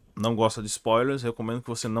não gosta de spoilers, recomendo que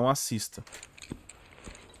você não assista.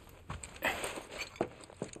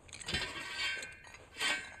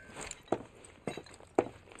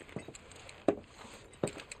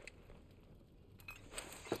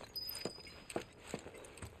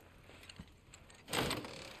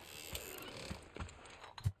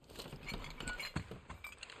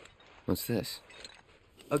 What's this?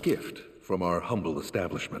 A gift from our humble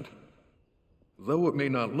establishment. Though it may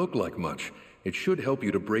not look like much, it should help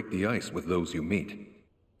you to break the ice with those you meet.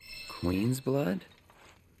 Queen's blood?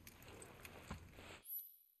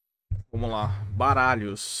 Vamos lá,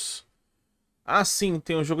 baralhos. Ah, sim,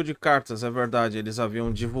 tem um jogo de cartas, é verdade. Eles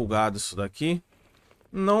haviam divulgado isso daqui.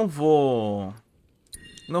 Não vou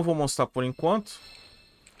mostrar por enquanto.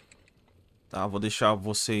 Tá, vou deixar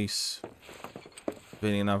vocês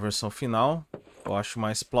verem na versão final. Eu acho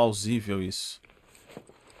mais plausível isso.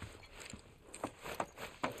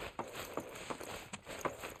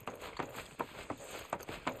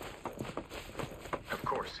 Of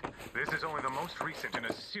course, this is only the most recent in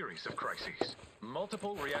a series of crises.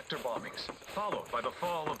 Multiple reactor bombings, followed by the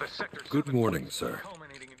fall of the sector's... Good morning, sir.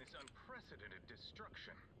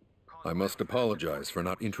 I must apologize for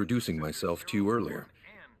not introducing myself to you earlier.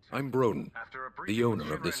 I'm Broden, the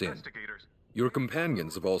owner of this inn. Your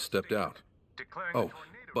companions have all stepped out. Oh,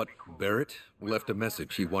 but Barret left a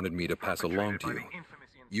message he wanted me to pass along to you.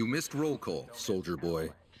 You missed roll call, soldier boy.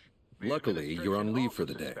 Luckily, you're on leave for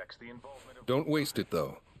the day. Don't waste it,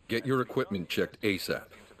 though. Get your equipment checked ASAP.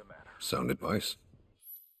 Sound advice?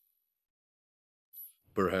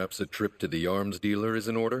 Perhaps a trip to the arms dealer is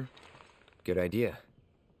in order? Good idea.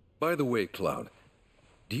 By the way, Cloud,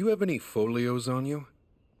 do you have any folios on you?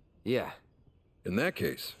 Yeah. In that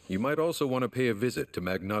case, you might also want to pay a visit to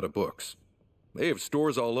Magnata Books. They have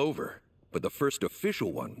stores all over, but the first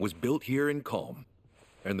official one was built here in Calm.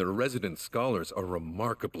 And their resident scholars are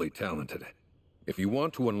remarkably talented. If you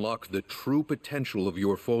want to unlock the true potential of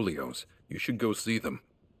your folios, you should go see them.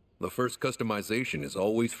 The first customization is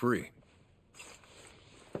always free.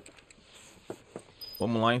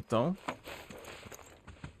 Vamos lá então.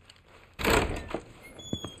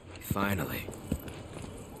 Finally.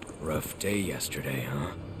 Rough day yesterday,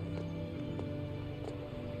 huh?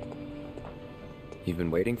 You've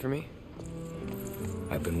been waiting for me?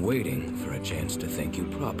 I've been waiting for a chance to thank you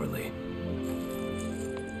properly.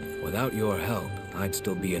 Without your help, I'd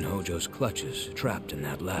still be in Hojo's clutches, trapped in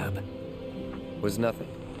that lab. Was nothing.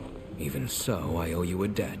 Even so, I owe you a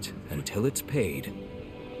debt. Until it's paid,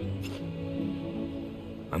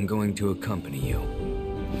 I'm going to accompany you.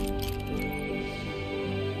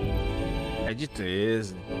 Red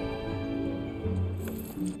XIII.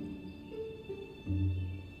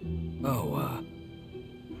 Oh,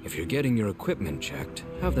 if you're getting your equipment checked,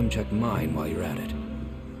 have them check mine while you're at it.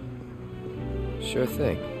 Sure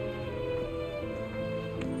thing.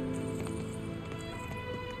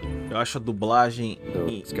 Eu acho a dublagem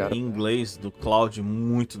em inglês do Cloud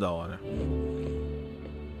muito da hora.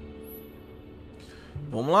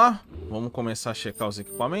 Vamos lá, vamos começar a checar os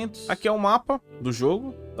equipamentos. Aqui é o mapa do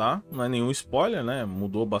jogo, tá? Não é nenhum spoiler, né?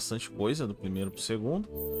 Mudou bastante coisa do primeiro pro segundo.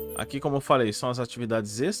 Aqui, como eu falei, são as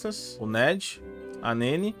atividades extras. O Ned, a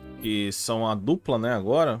Nene, que são a dupla, né?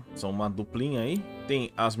 Agora, são uma duplinha aí.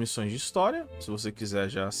 Tem as missões de história, se você quiser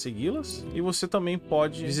já segui-las. E você também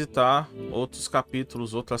pode visitar outros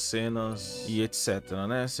capítulos, outras cenas e etc,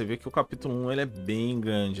 né? Você vê que o capítulo 1 ele é bem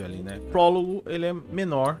grande ali, né? O prólogo ele é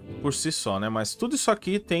menor por si só, né? Mas tudo isso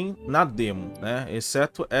aqui tem na demo, né?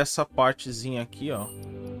 Exceto essa partezinha aqui, ó.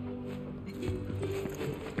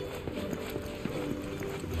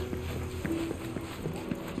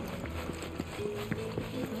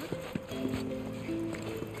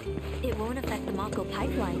 It won't affect the Mako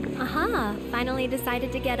pipeline. Aha! Finally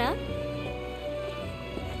decided to get up?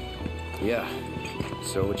 Yeah.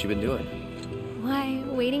 So what you been doing? Why,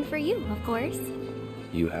 waiting for you, of course.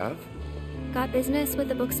 You have? Got business with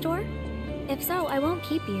the bookstore? If so, I won't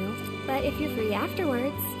keep you. But if you're free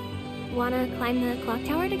afterwards, wanna climb the clock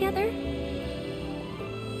tower together?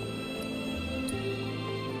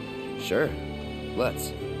 Sure.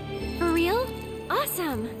 Let's. For real?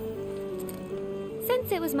 Awesome!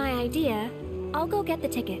 Since it was my idea, I'll go get the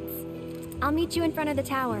tickets. I'll meet you in front of the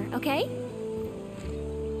tower, okay?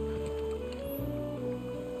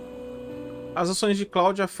 As ações de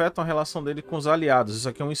Cloud afetam a relação dele com os aliados. Isso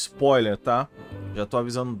aqui é um spoiler, tá? Já tô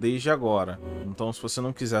avisando desde agora. Então, se você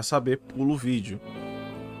não quiser saber, pula o vídeo.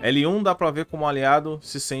 L1 dá pra ver como o aliado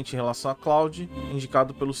se sente em relação a Cloud,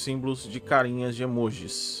 indicado pelos símbolos de carinhas de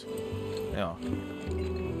emojis. É, ó.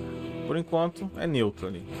 Por enquanto, é neutro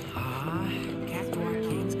ali.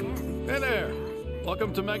 Hey there!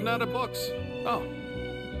 Welcome to Magnata Books. Oh,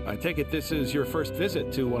 I take it this is your first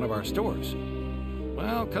visit to one of our stores.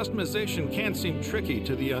 Well, customization can seem tricky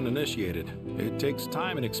to the uninitiated. It takes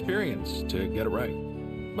time and experience to get it right.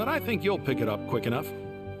 But I think you'll pick it up quick enough.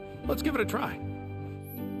 Let's give it a try.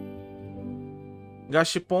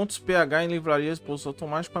 Gaste pontos PH em livrarias pousos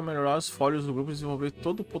automáticos para melhorar os fólios do grupo e desenvolver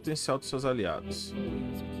todo o potencial dos seus aliados.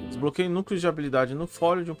 Desbloqueie núcleos de habilidade no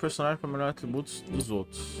fólio de um personagem para melhorar atributos dos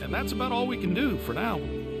outros. And that's about all we can do for now.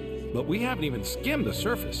 But we haven't even skimmed the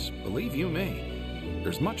surface, believe you me.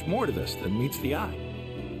 There's much more to this than meets the eye.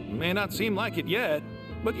 It may not seem like it yet,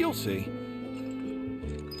 but you'll see.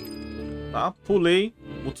 Tá, pulei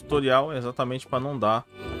o tutorial exatamente para não dar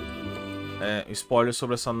spoiler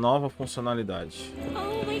sobre essa nova funcionalidade.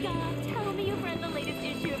 Oh my god, tell me you've read the latest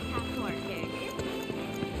issue of Capitulo.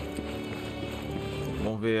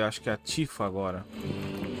 Vamos ver, acho que é a Tifa agora.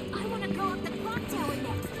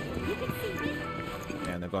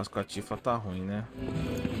 O negócio com a Tifa tá ruim, né?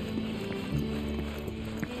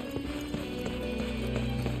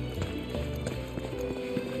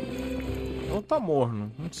 Ou tá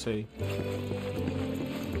morno, não sei.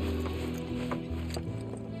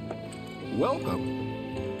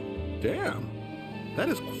 Welcome. Damn, that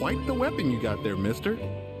is quite the weapon you got there, mister.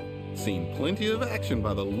 Seen plenty of action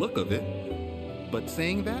by the look of it. But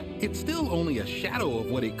saying that, it's still only a shadow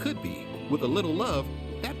of what it could be. With a little love,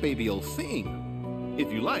 that baby'll sing.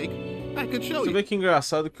 If you like, I could show you. Você vê que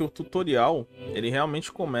engraçado que o tutorial, ele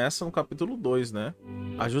realmente começa no capítulo 2, né?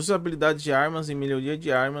 Ajuste a habilidade de armas e melhoria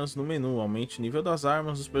de armas no menu. Aumente o nível das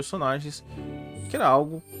armas dos personagens, que era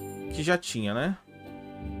algo que já tinha, né?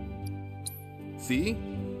 See?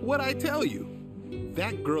 What I tell you?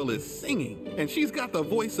 That girl is singing, and she's got the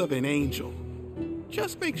voice of an angel.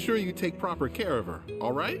 Just make sure you take proper care of her,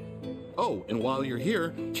 all right? Oh, and while you're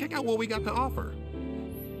here, check out what we got to offer.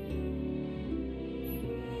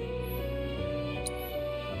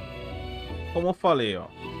 Como eu falei, ó,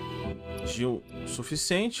 Gil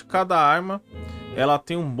suficiente. Cada arma ela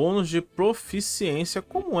tem um bônus de proficiência,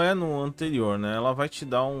 como é no anterior, né? Ela vai te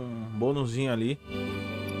dar um bônusinho ali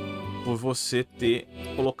por você ter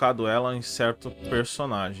colocado ela em certo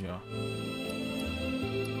personagem, ó.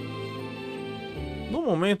 No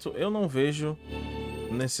momento eu não vejo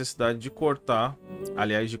necessidade de cortar,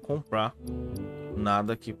 aliás, de comprar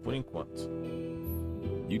nada aqui por enquanto.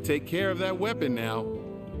 You take care of that weapon now.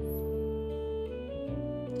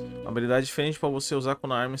 Habilidade diferente para você usar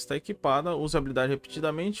quando a arma está equipada. Use a habilidade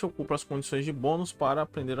repetidamente. Ocupa as condições de bônus para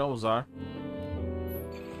aprender a usar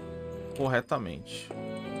corretamente.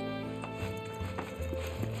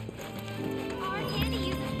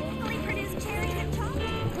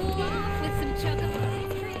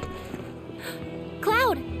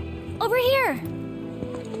 Cloud! Over here!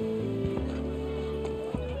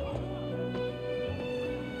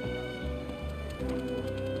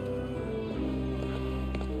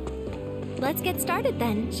 Let's get started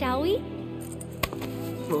then, shall we?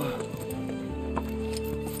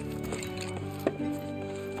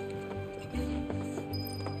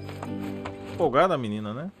 Empolgada a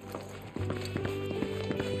menina, né?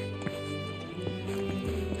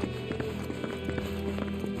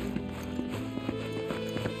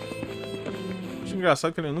 Acho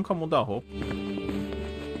engraçado que ele nunca muda a roupa.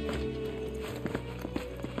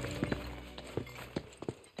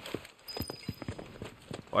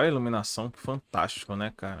 Olha a iluminação, que fantástico,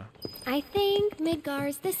 né, cara? I think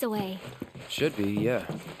Midgar's this way. Should be, yeah.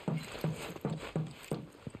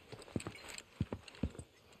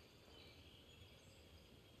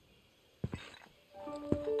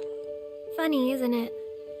 Funny, isn't it?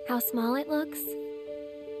 How small it looks.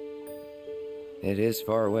 It is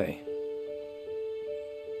far away.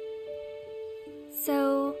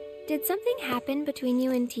 So, did something happen between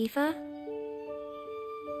you and Tifa?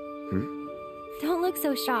 Don't look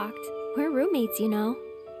so shocked. We're roommates, you know.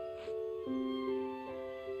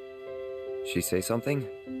 She say something?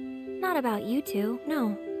 Not about you two,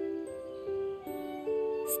 no.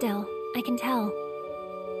 Still, I can tell.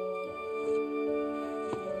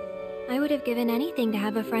 I would have given anything to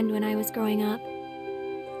have a friend when I was growing up.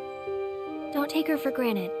 Don't take her for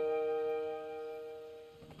granted.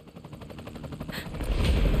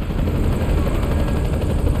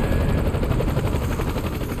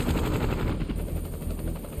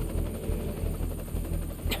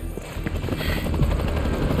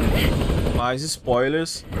 mais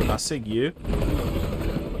spoilers a seguir,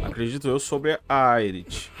 acredito eu, sobre a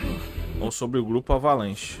Aerith ou sobre o grupo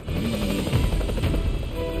Avalanche.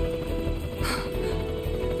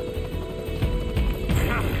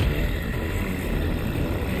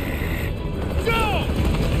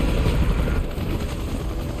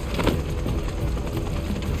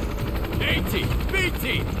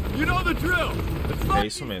 É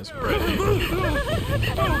isso mesmo.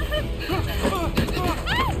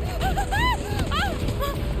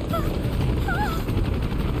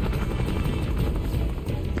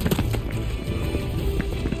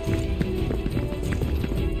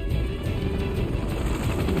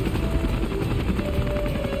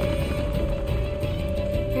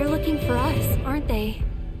 They're looking for us, aren't they?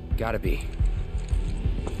 Gotta be.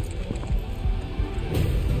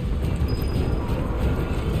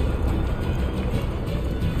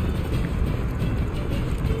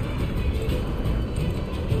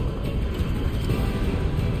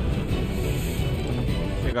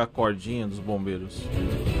 Pegar a cordinha dos bombeiros.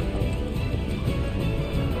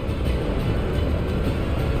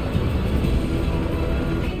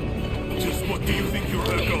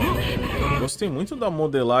 Gostei muito da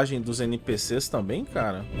modelagem dos NPCs também,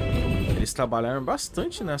 cara. Eles trabalharam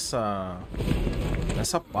bastante nessa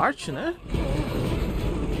parte, né?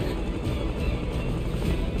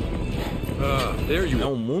 É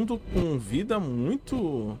um mundo com vida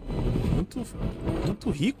muito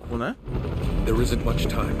rico, né? There isn't much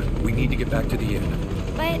time. We need to get back to the inn.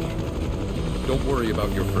 But... Don't worry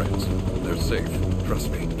about your friends. They're safe. Trust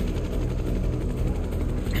me.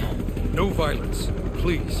 No violence,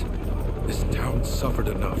 please. This town suffered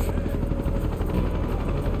enough.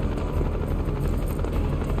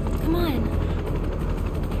 Come on.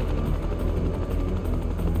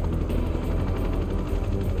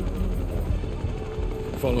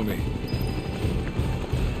 Follow me.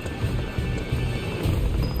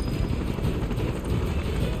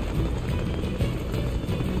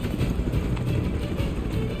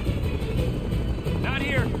 Not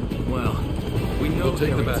here. Well, we know We'll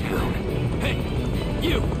take they're the in back town. Hey,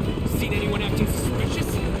 you! Seen anyone acting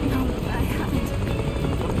suspicious? No, I haven't.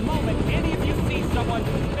 The moment any of you see someone,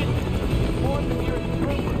 inform the nearest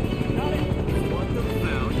trooper. Got it? Want them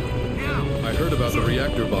found now. I heard about the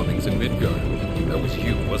reactor bombings in Midgar. That was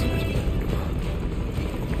you, wasn't it?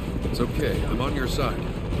 It's okay. I'm on your side.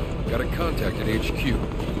 Got a contact at HQ.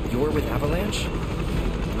 You're with Avalanche?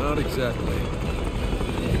 Not exactly.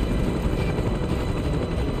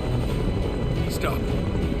 Stop.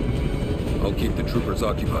 I'll keep the troopers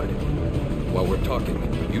occupied. While we're talking,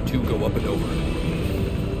 you two go up and over.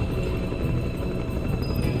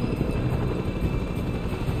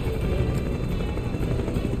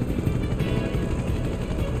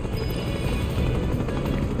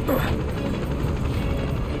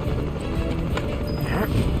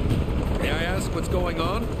 May I ask what's going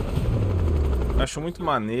on? Acho muito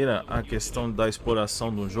maneira a questão da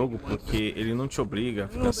exploração do jogo, porque ele não te obriga a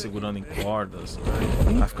ficar segurando em cordas,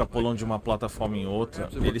 a ficar pulando de uma plataforma em outra.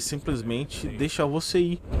 Ele simplesmente deixa você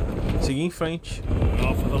ir, seguir em frente.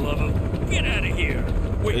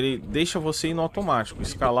 Ele deixa você ir no automático,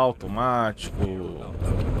 escalar automático,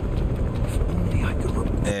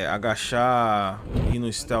 agachar, ir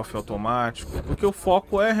no stealth automático, porque o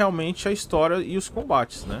foco é realmente a história e os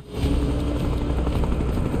combates, né?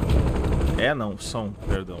 São,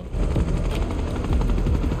 perdão.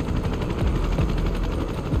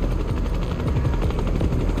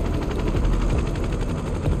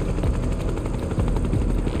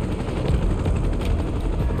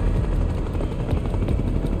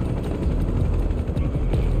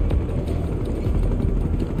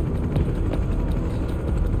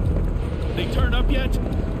 They turn up yet?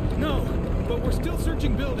 No, but we're still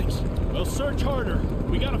searching buildings. We'll search harder.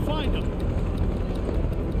 We gotta find them.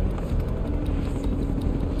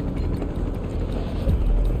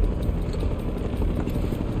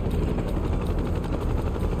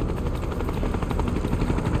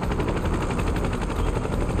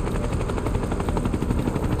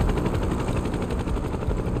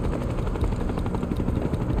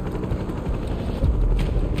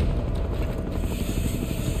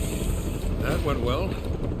 Went well.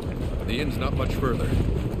 The inn's not much further,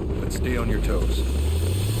 but stay on your toes.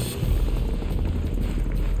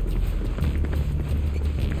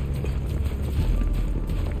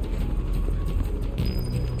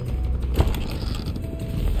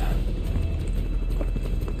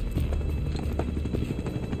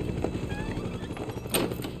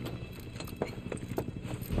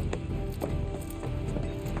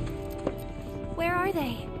 Where are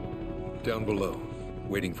they? Down below,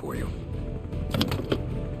 waiting for you.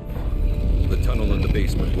 The tunnel in the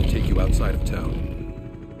basement will take you outside of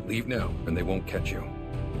town. Leave now, and they won't catch you.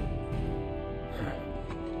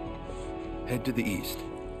 Head to the east.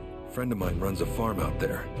 A friend of mine runs a farm out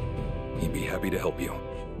there. He'd be happy to help you.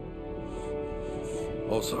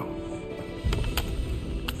 Also,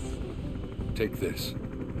 take this.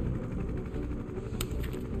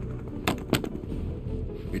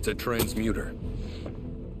 It's a transmuter.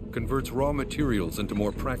 Converts raw materials into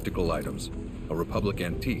more practical items. A Republic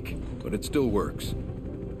antique, but it still works.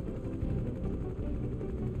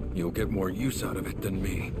 You'll get more use out of it than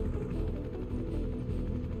me.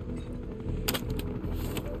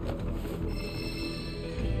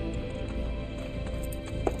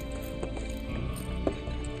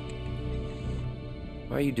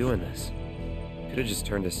 Why are you doing this? Could have just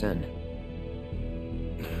turned us in.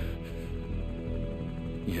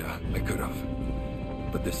 Yeah, I could have.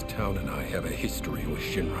 But this town and I have a history with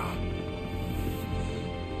Shinra.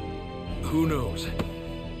 Who knows?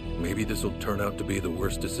 Maybe this will turn out to be the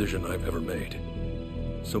worst decision I've ever made.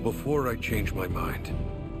 So before I change my mind,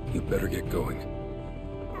 you better get going.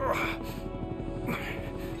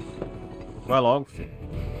 Vai logo, filho.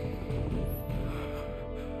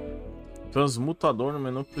 Transmutador no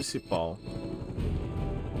menu principal.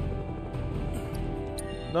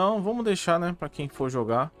 Não, vamos deixar, né, pra quem for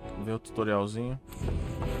jogar, ver o tutorialzinho.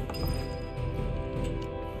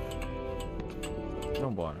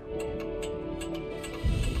 Então bora.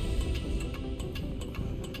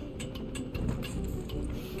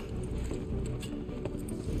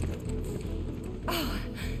 Oh,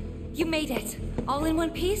 you made it. All in one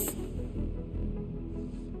piece?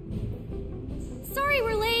 Sorry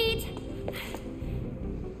we're late.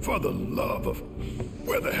 For the love of...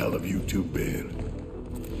 Where the hell have you two been?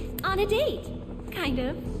 On a date, kind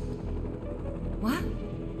of. What?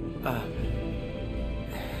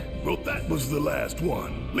 Well, that was the last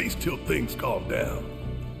one. At least till things calm down.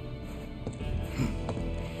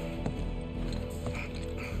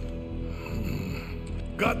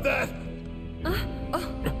 Got that?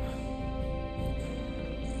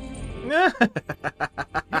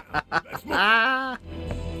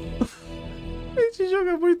 Esse jogo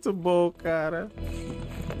é muito bom, cara.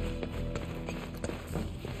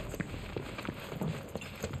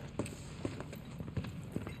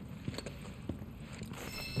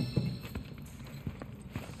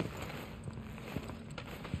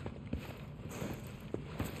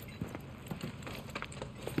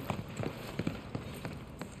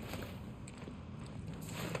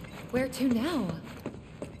 Where to now?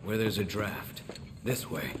 Where there's a draft. This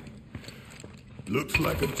way. Looks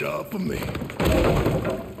like a job for me.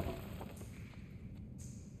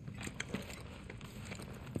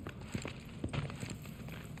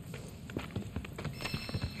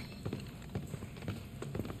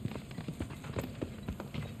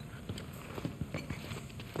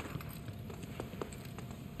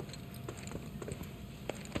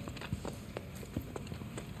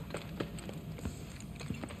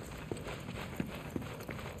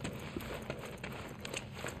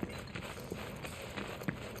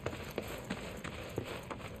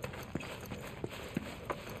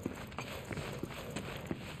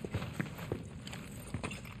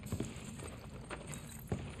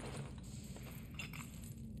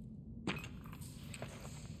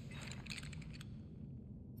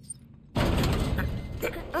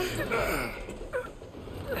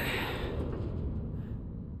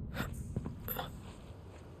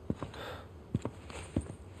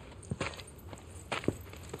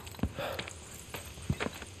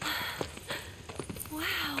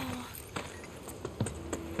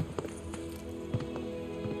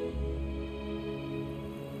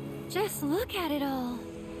 Just look at it all.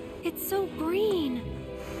 It's so green.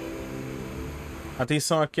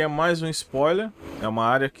 Atenção, aqui é mais um spoiler. É uma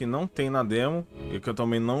área que não tem na demo e que eu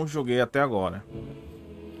também não joguei até agora.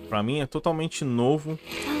 Pra mim é totalmente novo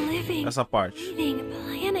essa parte.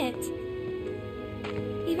 Planet.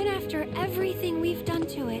 Even after everything we've done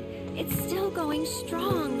to it, it's still going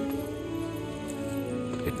strong.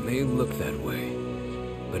 It may look that way,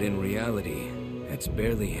 but in reality, it's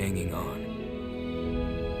barely hanging on.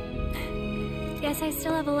 Guess I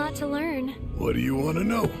still have a lot to learn. What do you want to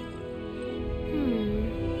know?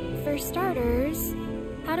 For starters,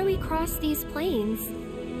 how do we cross these plains?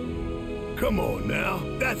 Come on now,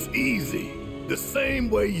 that's easy. The same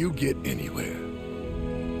way you get anywhere.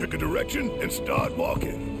 Pick a direction and start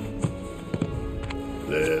walking.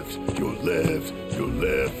 Left, your left, your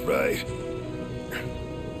left, right.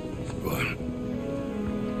 What?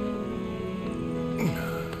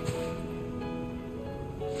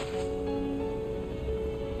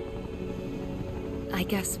 I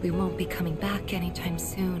guess we won't be coming back anytime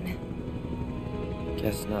soon.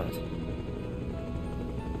 Guess not.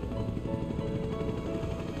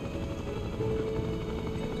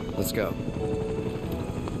 Let's go.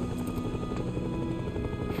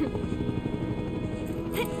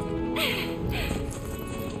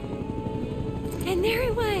 And there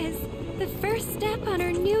it was, the first step on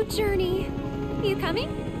our new journey. You coming?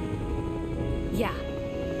 Yeah.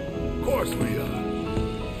 Of course we are.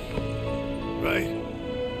 Right?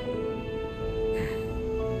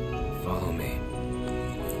 Follow me.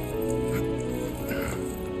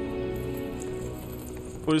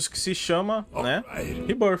 Por isso que se chama, né,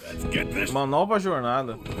 Rebirth. Uma nova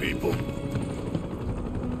jornada.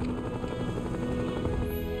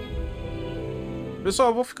 Pessoal,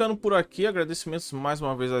 eu vou ficando por aqui. Agradecimentos mais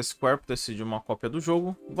uma vez à Square por ter cedido uma cópia do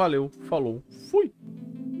jogo. Valeu, falou, fui!